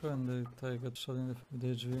Rico and I got shot in the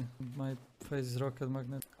HV. My face is rocket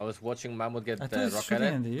magnet. I was watching Mahmoud get I thought the he's rocket.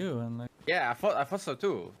 shooting into you and like, Yeah, I thought so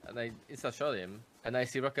too. And I insta shot him. And I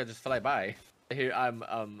see rocket just fly by. Here I'm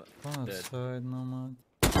come dead. outside, no man.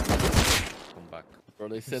 Come back. Bro,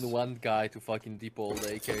 they sent one guy to fucking depot all the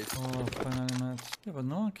AKs. Oh, finally match. Yeah, but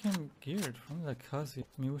no one came geared from like Kazi.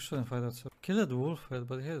 I mean, we shouldn't fight outside. Kill that wolf head,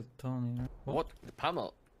 but he had Tony. Right? What? The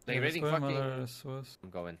pummel? They Yeah, that's raiding where fucking... Mother's was. I'm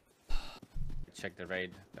going. Check the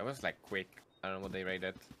raid. That was like quick. I don't know what they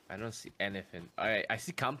raided. I don't see anything. I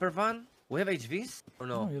see camper van. We have HVs? Or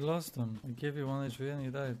no? No, you lost them. I gave you 1 HV and you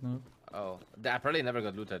died, no? Oh, I probably never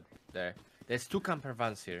got looted there. There's 2 camper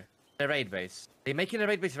vans here. The raid base. They making a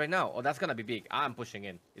raid base right now. Oh, that's gonna be big. I'm pushing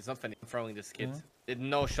in. It's not funny. I'm throwing this kid. Yeah.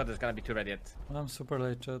 No shot is gonna be too red yet. I'm super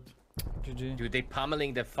late, chat. GG. Dude, they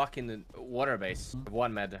pummeling the fucking water base.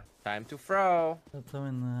 1 med. Time to throw. I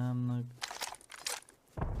mean, I'm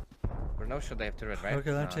not. For no shot they have to red, right?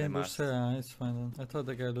 Okay, No, I'm they chamber must. set. It's fine then. I thought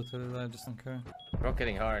the guy looted it, I just don't care.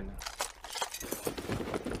 Rocketing hard.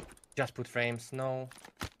 Just put frames. No.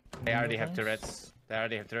 They already have turrets. They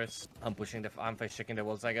already have turrets. I'm pushing I'm face checking the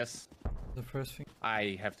walls, I guess. The first thing.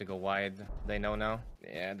 I have to go wide. They know now.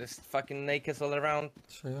 Yeah, there's fucking nakeds all around.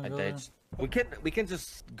 Should I I go there? died. We can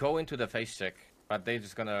just go into the face check, but they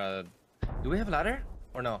just gonna. Do we have ladder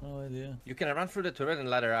or no? No idea. You can run through the turret and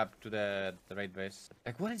ladder up to the raid base.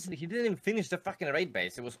 Like what is it? He didn't even finish the fucking raid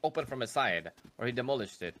base. It was open from a side, or he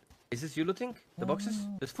demolished it. Is this you looting the boxes?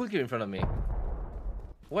 No. There's full gear in front of me.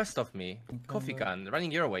 West of me. Coffee can running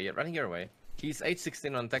your way. Running your way. He's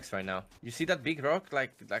H16 on text right now. You see that big rock,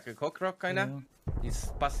 like a cock rock kinda? Yeah.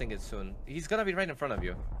 He's passing it soon. He's gonna be right in front of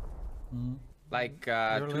you. Mm. Like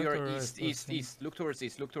Your to left your or right, east, first thing? east. Look towards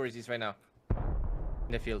east. Look towards east right now.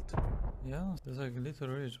 In the field. Yeah, there's like a little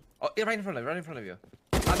ridge. Oh, yeah, right in front of you.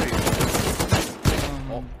 Under you.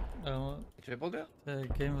 Oh. Triple you? The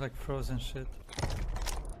game like frozen shit.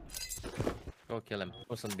 Go kill him.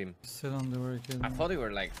 Go sunbeam. Still on the work. I thought you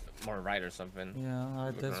were like more right or something.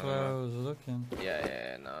 Yeah, that's why I was looking.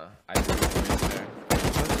 Yeah, no. I didn't there.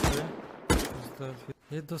 Is that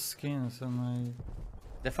hit those skins and I.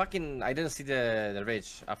 The fucking I didn't see the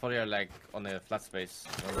ridge. I thought you were like on a flat space.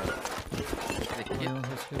 I don't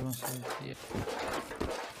have skill on side. Yeah.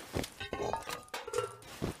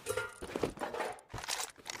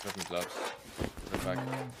 slopes. Look back.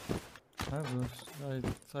 I have those.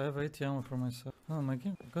 I have 80 ammo for myself. Oh, my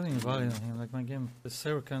game got invalid on him. Like my game, the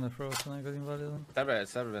server kind of froze and I got invalid on him.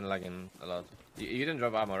 Server been lagging a lot. You didn't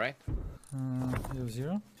drop ammo, right? You have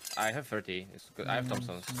 0? I have 30. It's good. I have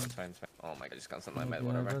Thompsons. That's fine. It's fine. Oh my god, just cancel my med, Yeah,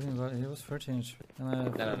 whatever. I got invalid. He was 13 HP. And I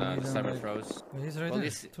have No, the server like, froze. Wait, he's right Well, there.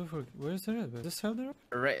 this- Where is the red base? This have the rock?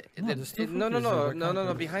 Right. No, there's two No, Furkies over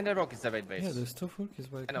campers. behind the rock is the raid base. Yeah, there's 2 Furkies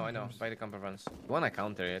by the I know, by the camper runs. You wanna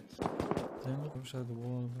counter it? Damn it, push out the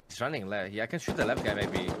wall. He's running left. Yeah, I can shoot the left guy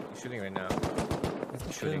maybe. He's shooting right now.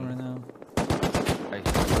 He's shooting right now. Right.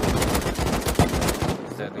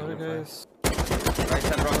 He's dead. Other guys. Right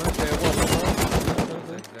side rock. Wall.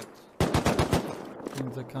 In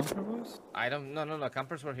the camper boys? I don't. No.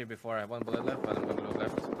 Campers were here before. I have 1 bullet left, but I'm gonna look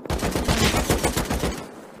left.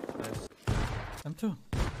 Nice. M2.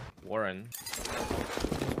 Warren.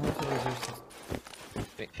 There's multiple resistance.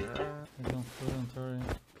 I don't feel inventory.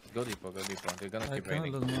 Go deeper. They're gonna I keep can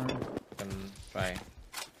raining. load more. You can try.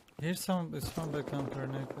 Here's some, it's found by camper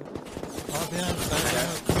naked. Oh, behind,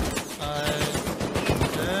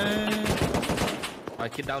 I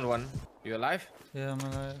killed down 1. You alive? Yeah, I'm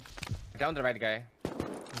alive. Down the right guy.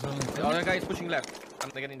 There's only The 2. other guy is pushing left. I'm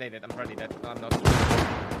getting dead. I'm already dead. No, I'm not.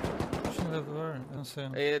 Pushing left where? I don't see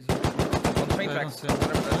him. On train I tracks. don't see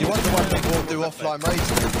him. You wonder why people do offline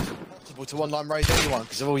raids possible to online raid anyone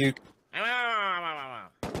because of all you.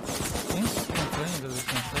 He's complaining that he's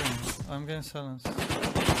complaining. I'm getting silenced.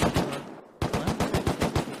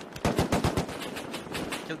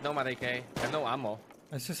 Killed Nomad AK. I have no ammo.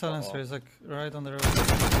 I see silencer, he's like right on the road.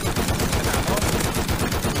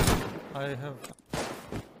 I have...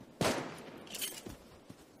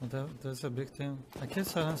 There's a big team. I killed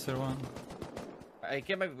silencer 1.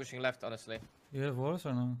 AK might be pushing left, honestly. You have walls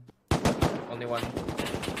or no? Only 1. Yeah,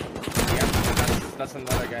 that's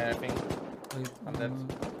another guy, I think. Wait, I'm dead.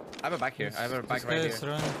 I have a back here. I have a back right This guy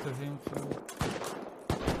here. is running to him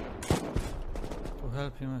to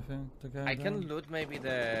help him, I think. The guy I can down. loot maybe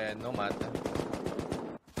the Nomad.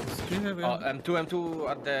 Is he heavy? Oh, M2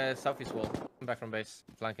 at the southeast wall. I'm back from base.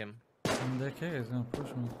 Flank him. And the AK is gonna push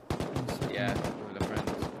me. In a second. Yeah, with a friend.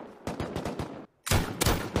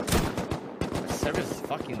 The server is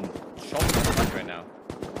fucking shocking the fuck right now.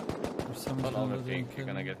 There's someone Don't gonna overthink. kill You're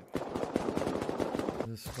gonna me. get it.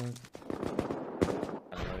 This fight.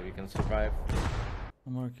 I don't know if you can survive.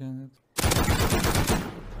 I'm working it.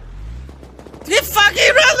 You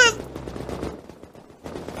fucking run!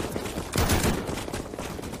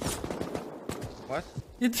 What?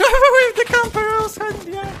 You drive away with the camper outside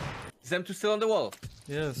in the air! Is them 2 still on the wall?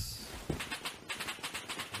 Yes.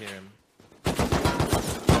 I hear him.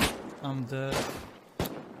 I'm dead.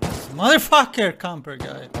 This motherfucker camper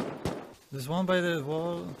guy. There's one by the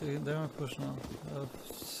wall. They're gonna push now. I have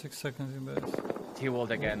 6 seconds in base. He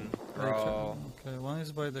walled again, bro. Okay, one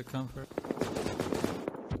is by the camper.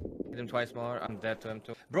 Hit him twice more. I'm dead to him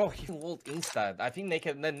too. Bro, he walled insta. I think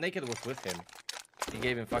Naked was with him. He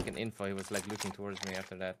gave him fucking info. He was like looking towards me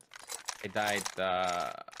after that. I died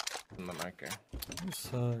on my marker. You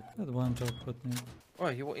suck. That one job put me. Oh,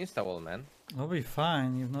 he insta wall, man. I'll be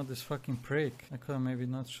fine, if not this fucking prick. I could have maybe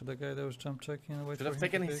not shoot the guy that was jump checking and wait Should for have him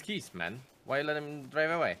taken to his pick. keys, man. Why let him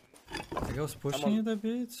drive away? Like I was pushing Someone- it a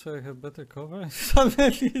bit, so I have better cover.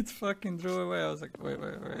 Suddenly it fucking drew away. I was like, wait.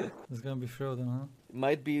 It's gonna be frozen, huh?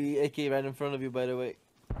 Might be AK right in front of you, by the way.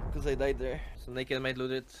 Because I died there. So Naked might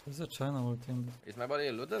loot it. There's a China war team. Is my body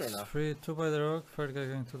a looter or no? 3, 2 by the rock, third guy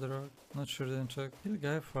going to the rock. Not sure, didn't check. Kill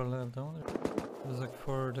guy far left, I wonder. There's like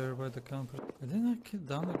 4 there by the camper. I didn't kill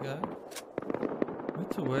down the guy.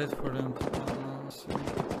 Need to wait for them to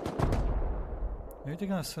maybe they're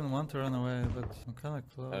gonna send one to run away, but I'm kinda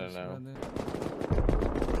close. I don't know. Already.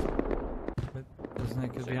 Wait, there's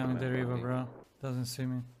Naked Checking behind my the river, body. bro. Doesn't see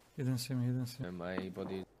me. He didn't see me, My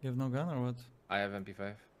body. You have no gun or what? I have MP5.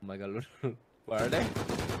 Oh my god, loot. Where are they?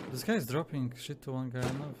 This guy is dropping shit to one guy.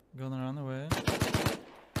 I'm not gonna run away.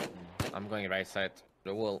 I'm going right side.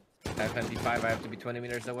 The wall. I have MP5. I have to be 20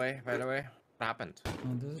 meters away, by the way. What happened?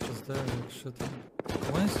 No, this is just there, like shooting.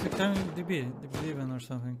 When is he coming? DB even or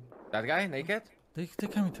something. That guy, Naked? They're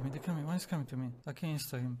coming to me, One is coming to me. I can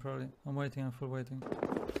insta him, probably. I'm waiting, I'm full waiting.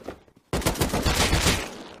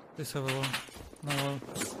 Please have a wall. No wall.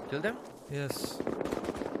 Kill them? Yes. The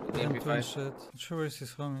I'm doing MP5. shit. Not sure where's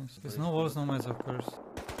his homies. There's no walls, no meds, of course.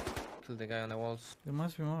 Kill the guy on the walls. There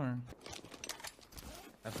must be more.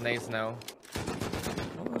 I have nades now.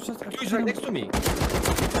 Oh, shit. He's right next to me.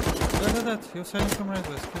 That. He was hiding from right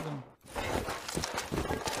west. Kill him.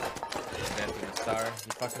 Dead to the star.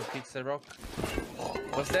 He fucking picks the rock.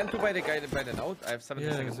 Was the M2 by the guy by the node? I have 70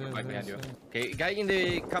 seconds Yes, back behind yes, you. yes. Okay, guy in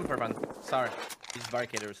the camper van. Star. He's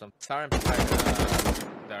barricaded or something. Star and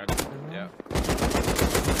there. Yeah.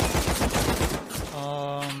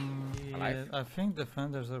 Yeah, I think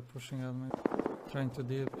defenders are pushing at me. Trying to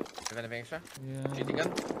dip. Have anything extra? Yeah. GT gun?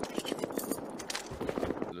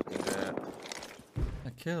 Looking good. I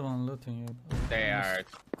killed one looting it. They are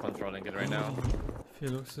controlling it right now. If he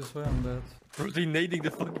looks this way, I'm dead. They're nading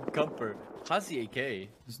the fucking camper. How's the AK?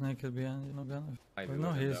 He's naked behind you, no gun. I We do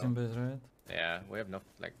know have it he's though. in base, right? Yeah, we have no,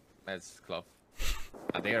 like, that's cloth.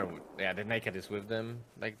 They are, yeah, the naked is with them.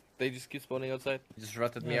 Like, they just keep spawning outside. Just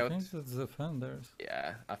rotted me Yeah, I out. think it's defenders.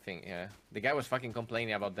 Yeah, I think, yeah. The guy was fucking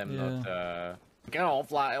complaining about them Yeah. not, you cannot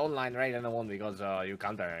offline, online raid anyone because, you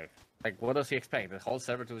counter. Like, what does he expect? The whole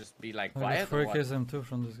server to just be, like, I quiet got or 4 what? KSM2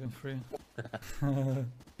 from this game free.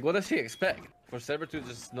 What does he expect? For server to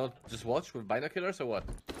just not, just watch with binoculars or what?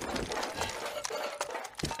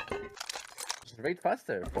 Just raid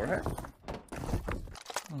faster for her.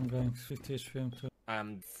 I'm going 50 HP M2.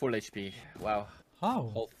 I'm full HP. Wow. How?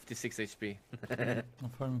 Whole 56 HP. I'm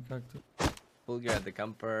farming Cactus. Full gear at the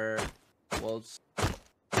camper. Walls.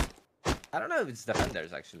 I don't know if it's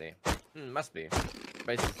defenders actually. Must be.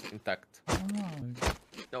 Base is intact. Oh no.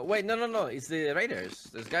 No, wait, no. It's the raiders.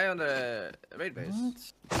 There's a guy on the raid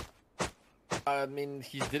base. What? I mean,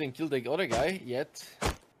 he didn't kill the other guy yet.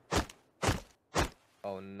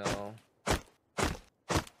 Oh no.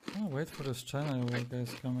 Oh, wait for this China war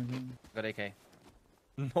guys come again. Got AK.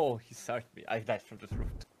 No, he started me. I died from the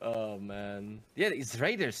throat. Oh man. Yeah, it's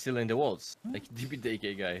raiders still in the walls. Like, DP the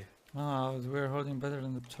AK guy. Ah, we're holding better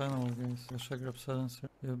than the China war guys. Should I grab silencer?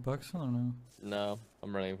 You have bucks on or no? No,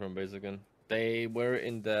 I'm running from base again. They were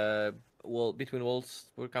in the wall, between walls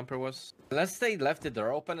where camper was. Unless they left the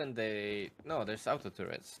door open and they... No, there's auto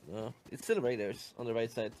turrets. No, it's still raiders on the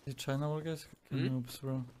right side. See China war guys? Oops,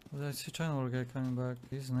 bro. Well, I see China war guy coming back.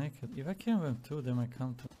 He's naked. If I kill them too, they might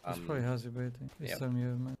come to. He's probably has you baiting. This yep. time you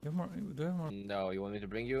have, man. You have more. Do you have more? No, you want me to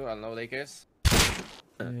bring you? I'll know AKs.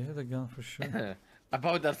 Yeah, you had a gun for sure.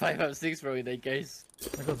 About that 5.56 bro in AKs.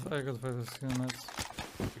 I got 5 or 6 mats.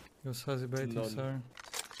 He was hazy baiting, None. sorry.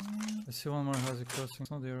 I see one more hazy crossing. It's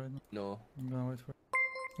not there right now. No. I'm gonna wait for it.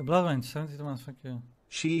 The Bloodline, 72 months, thank you.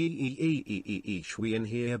 We in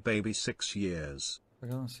here, baby, 6 years. I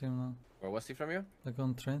don't see him now. Where was he from you? Like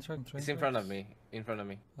on train track? He's in front of me. In front of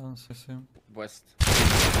me. I don't see him. West.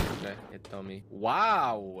 Okay, hit Tommy.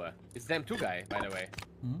 Wow! It's them two guy, by the way.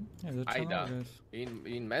 Hmm? Yeah, they're China Aida. guys.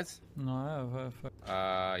 In meds? No, I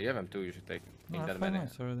have You have them too, you should take. no, In I that have 5 many.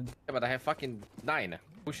 nights already. Yeah, but I have fucking 9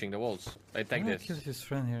 pushing the walls. I take I this. killed his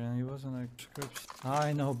friend here and he wasn't like scripts.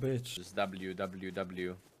 I know, bitch. Just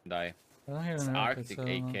WWW. Die. I don't hear It's an Arctic so I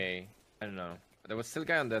don't know. AK. I don't know. There was still a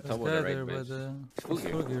guy on the There's top of guy the there, raid but base. full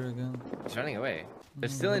Full gear. gear again. He's running away. They're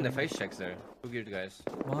still in the face checks there. Two geared guys.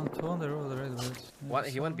 1, 2 on the road, right base. Yeah, One,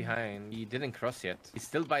 he went so- behind. He didn't cross yet. He's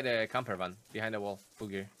still by the camper van. Behind the wall. Full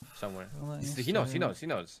gear. Somewhere. Well, He knows. He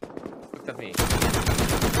knows. Looked at me. He's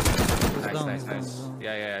Nice, down, nice, he's down, nice. he's down.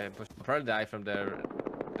 Yeah. Probably die from the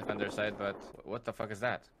defender side, but what the fuck is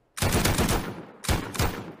that?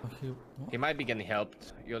 Oh, He might be getting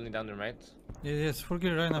helped. You only down the right? Yeah, yes, full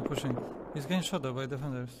gear right now pushing. He's getting shot though by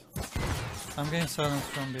defenders. I'm getting silence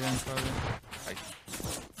from behind probably.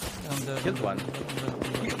 I'm dead. Killed one. I'm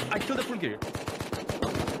dead. I killed the full gear.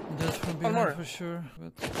 Dead from One more. behind for sure.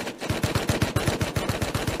 But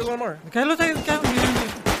Kill one more. the guy look like the guy behind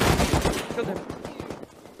you. Killed him.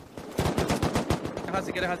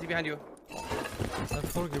 Get a Hazi behind you. I have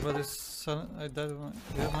full gear, but it's silent. I died. Do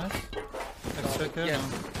you have knife? Extra care? Yeah. No.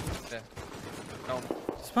 There. No.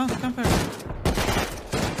 Spawn, camper.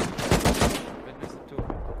 Wait, missed two.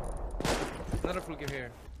 Another full gear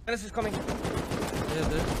here. Dennis is coming. Yeah,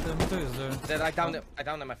 the M2 is there. Dead. I downed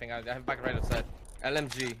him, I think. I have back right outside.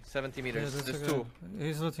 LMG, 70 meters. Yeah, There's a two. guy.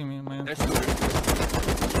 He's looting me. My There's M2. two.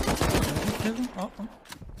 Did he kill him? Oh.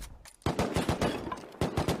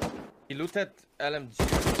 He looted LMG.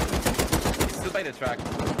 He's still by the track.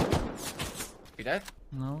 He dead?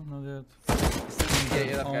 No, not yet. He's still,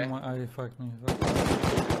 yeah, that Oh guy. my, fuck me.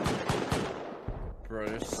 Bro,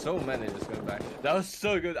 there's so many just going back. That was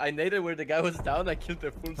so good. I naded where the guy was down. I killed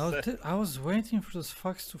the full set. I was waiting for those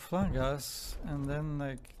fucks to flank us, and then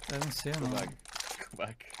like I didn't see Go anyone. back. Go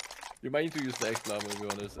back. You might need to use the extra, to be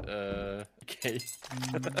honest. Okay.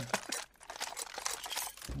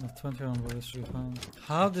 I have 21 bullets should be fine.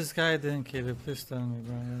 How this guy didn't kill you? Please tell me,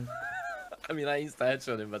 bro. I mean, I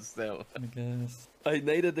insta-headshot him, but still. I guess. I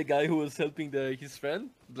naded the guy who was helping his friend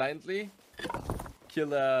blindly.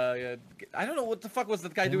 Kill I don't know what the fuck was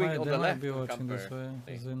that guy doing on the left. They might be with watching camper. this way,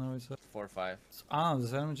 because they know it's a... 4 or 5. Ah,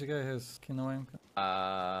 this LMG guy has Kino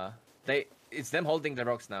MK. It's them holding the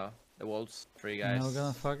rocks now. The walls. 3 guys. Now we're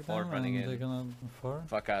gonna fuck 4 them running and they're in. gonna 4.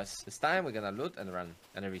 Fuck us. This time we're gonna loot and run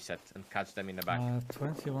and reset and catch them in the back.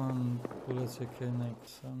 21 bullets AK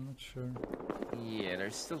next, so I'm not sure. Yeah, they're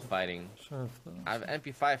still fighting. Sure. I have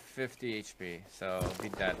MP5 50 HP, so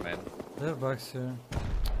beat that, man. They have bugs here.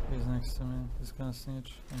 He's next to me. He's gonna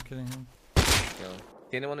snitch. I'm killing him. Kill.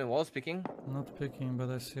 See anyone in walls picking? Not picking, but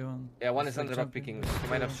I see one. Yeah, one He's is on the like rock picking. jumping. He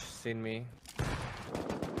might have seen me.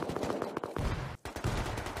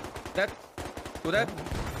 Dead. 2 dead.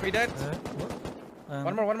 3 dead. What?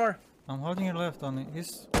 One more. I'm holding your left on it.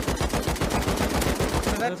 He's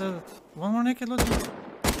Dead. dead. One more naked looting.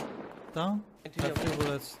 Down. Into I have heal. 3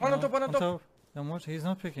 bullets. One on No, top, one on top. I'm watching. He's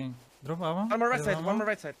not picking. Drop ammo. One more right Is side, ammo? one more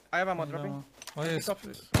right side. I have ammo Is dropping. ammo? Oh yes. Top.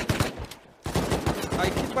 I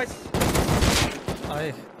hit twice.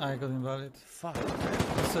 I got invalid. Fuck.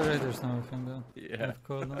 It's the Raiders now, I think. Yeah. I've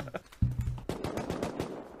called them.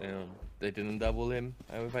 Damn. They didn't double him.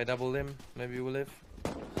 If I double him, maybe we'll live.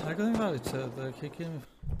 I got invalid, Chad. Like, he killed me.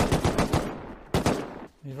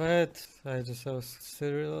 If I was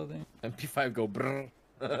still reloading. MP5 go brrr.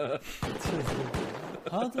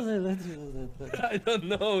 How did I let you do that? I don't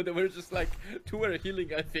know. They were just like 2 were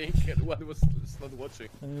healing, I think, and 1 was just not watching.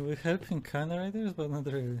 I mean, we're helping kinda Raiders, but not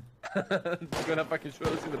really. They're gonna fucking shoot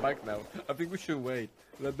us in the back now. I think we should wait.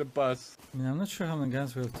 Let them pass. I mean, I'm not sure how many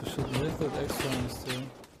guns we have to shoot. We've got extra ones too.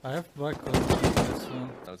 I have back on this one.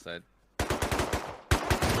 Outside.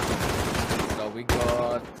 So we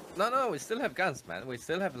got... No, we still have guns, man. We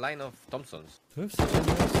still have a line of Thompsons. Do we have such a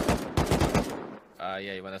guns? Yeah,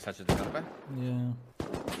 you wanna touch the gun back? Yeah.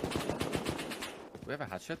 We have a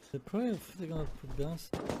hatchet? They probably they're gonna put guns.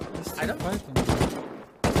 I don't- fighting.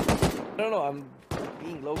 I don't know, I'm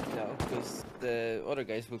being low now, because the other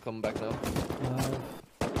guys will come back now.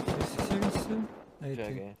 60 seconds still? 80.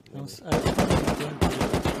 Okay.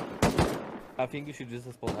 I think you should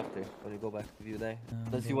just spawn after, when you go back, if you die.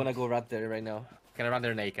 Unless you wanna go right there right now. Can I run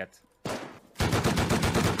there naked?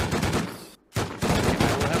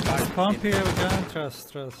 Pump here, we can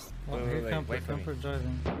trust. Oh, Wait, here wait, camper, wait for me. camper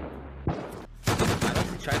driving. I don't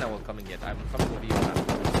see China wall coming yet. I'm coming with you now.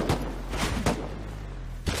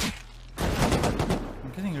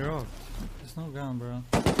 I'm getting robbed. There's no gun, bro.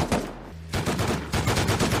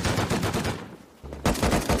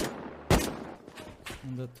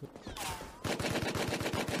 And that too.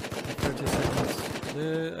 30 seconds.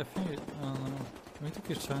 I think, I don't know. We need to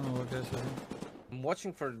kill China wall, guys, I think. I'm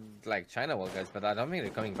watching for like China wall guys, but I don't think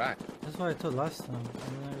they're coming back. That's what I thought last time. And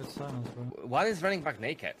then I got silence, bro. One is running back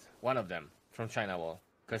naked. One of them from China wall,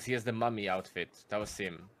 because he has the mummy outfit. That was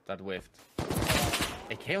him. That whiffed.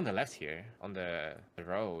 AK on the left here, on the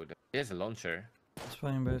road. He has a launcher. It's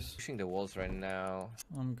fine, base. Pushing the walls right now.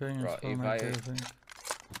 I'm going Bro, as well, if my I- I think.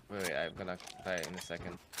 Wait, I'm gonna die in a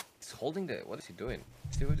second. He's holding the. What is he doing?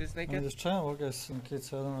 Still with his I mean, naked? there's China wall guys and kids,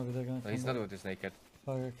 so I don't know if they're gonna No, come he's back. not with his naked.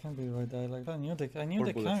 Fuck, I can't believe I died like that. I knew they 4 coming,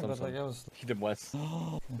 bullets, but some like I was... Hit him once.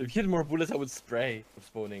 If he had more bullets, I would spray for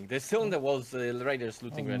spawning. They're still on the walls. The raiders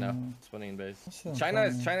looting right now. Spawning in base. That's still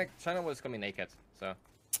China was coming naked. So,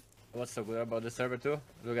 what's so good about the server too?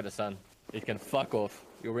 Look at the sun. It can fuck off.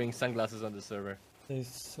 You're wearing sunglasses on the server.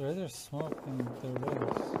 These raiders smoking their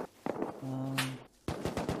base.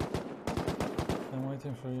 I'm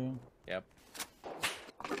waiting for you. Yep.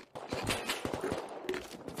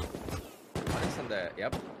 One is on the.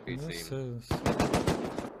 Yep. You see This him. is...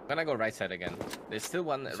 I'm gonna go right side again. There's still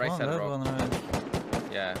one There's right one side red rock. one, right?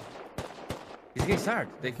 Yeah. He's getting hard.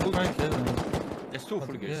 They I can full. probably kill him. There's 2 But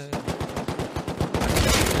full yeah, gears. yeah.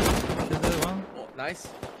 Kill that one. Oh, nice.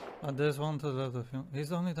 There's one to the left of him.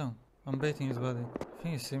 He's only down. I'm baiting his body. I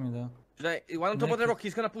think he see me though. Should I? One on top of the Naked. rock.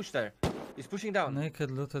 He's gonna push there. He's pushing down.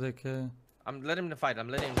 Naked looted AK. I'm letting him fight. I'm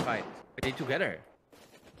letting him fight. They together.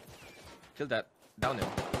 Kill that. Down him.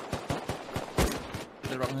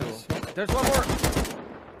 Kill the rock Nice. too. There's one more.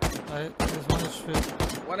 There's one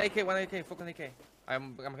HP. One AK. Fucking AK.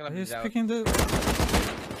 I'm gonna be He's down. picking the...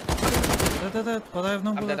 Dead, but I have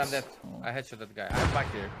no I'm bullets. dead. Oh, I headshot that guy. I'm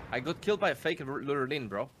back here. I got killed by a fake lured in,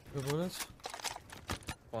 bro. the bullets?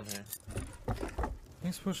 One here.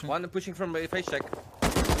 He's pushing. One pushing from a face check.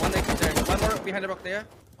 One naked there. One more behind the rock there.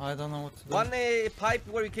 I don't know what to do. One pipe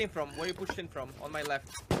where you came from. Where you pushed in from. On my left.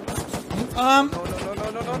 No. I'm No.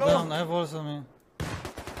 down. I have walls on me. I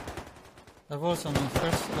have walls on me.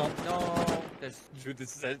 First down. No. Dude,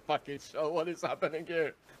 this is a fucking show. What is happening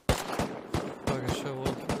here? Fuck, I should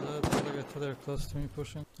walk for that. Look at they're close to me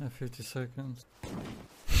pushing. I have 50 seconds.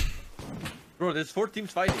 Bro, there's 4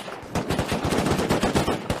 teams fighting. I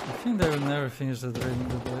think they will never finish the raiding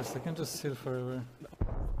the base. They can just sit forever.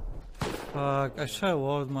 Fuck, I should have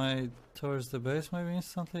walled my towards the base maybe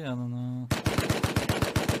instantly. I don't know.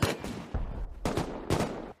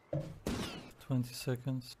 20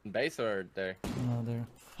 seconds. Base or there? No, there.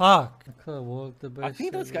 Fuck! I could have walked the base. I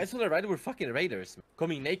think those there, guys on the right were fucking raiders.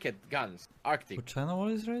 Coming naked guns. Arctic. but China wall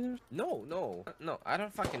is raiders? No, no. No, I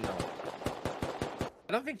don't fucking know.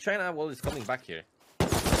 I don't think China wall is coming back here. No,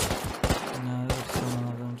 there's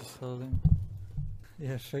someone of them just holding.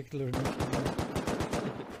 Yeah, fake learning.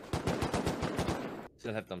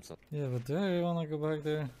 Still have Thompson. Yeah, but do I really wanna go back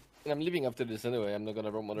there? I'm leaving after this anyway. I'm not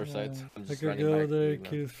gonna roam other side. I'm I just could running go back. there, you know.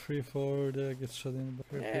 kill 3-4, there, get shot in the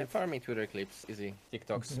back. Yeah, farming Twitter clips. Easy.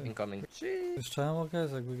 TikToks Okay. incoming. Jeez. These China wall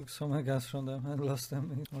guys, like we took so many guys from them and lost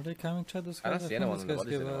them. Are they coming, Chad? Those I guys? don't see think anyone these on the guys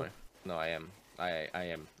bodies give up. anymore. No, I am. I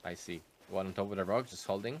am. I see. One on top of the rock, just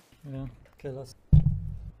holding. Yeah, okay, last.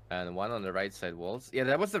 And one on the right side walls. Yeah,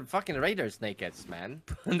 that was the fucking raiders nakeds, man.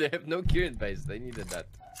 They have no current base. They needed that.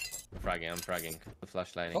 I'm fragging.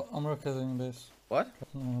 Flashlighting. Oh, I'm rocketing this. What?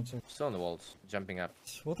 No, check. Still on the walls. Jumping up.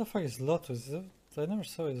 What the fuck is Lotus? Is it? I never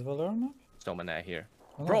saw his Valor map? So many here.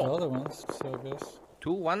 I know Bro. the other ones, so I guess.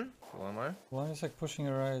 2, 1. One more. One is like pushing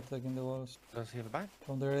right, like in the walls. Does he have a back?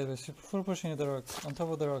 From the railways. Full pushing at the rock. On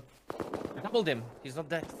top of the rock. I doubled him. He's not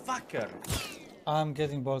dead. Fucker. I'm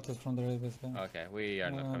getting bolted from the railways guy. Okay, we are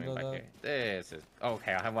not No, coming but back that- here. This is...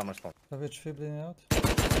 Okay, I have one more spawn. Have HP bleeding out?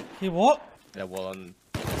 He what? The wall on...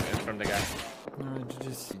 from the guy. Alright,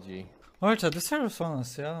 GG's. GG. Alright, Chad, this server was fun,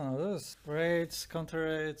 honestly. I don't know, those raids, counter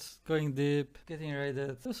raids, going deep, getting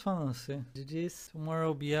raided. It was fun, honestly. GG's.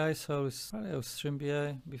 Tomorrow BI, so I'll stream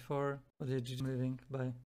BI before. But yeah, GG, leaving. Bye.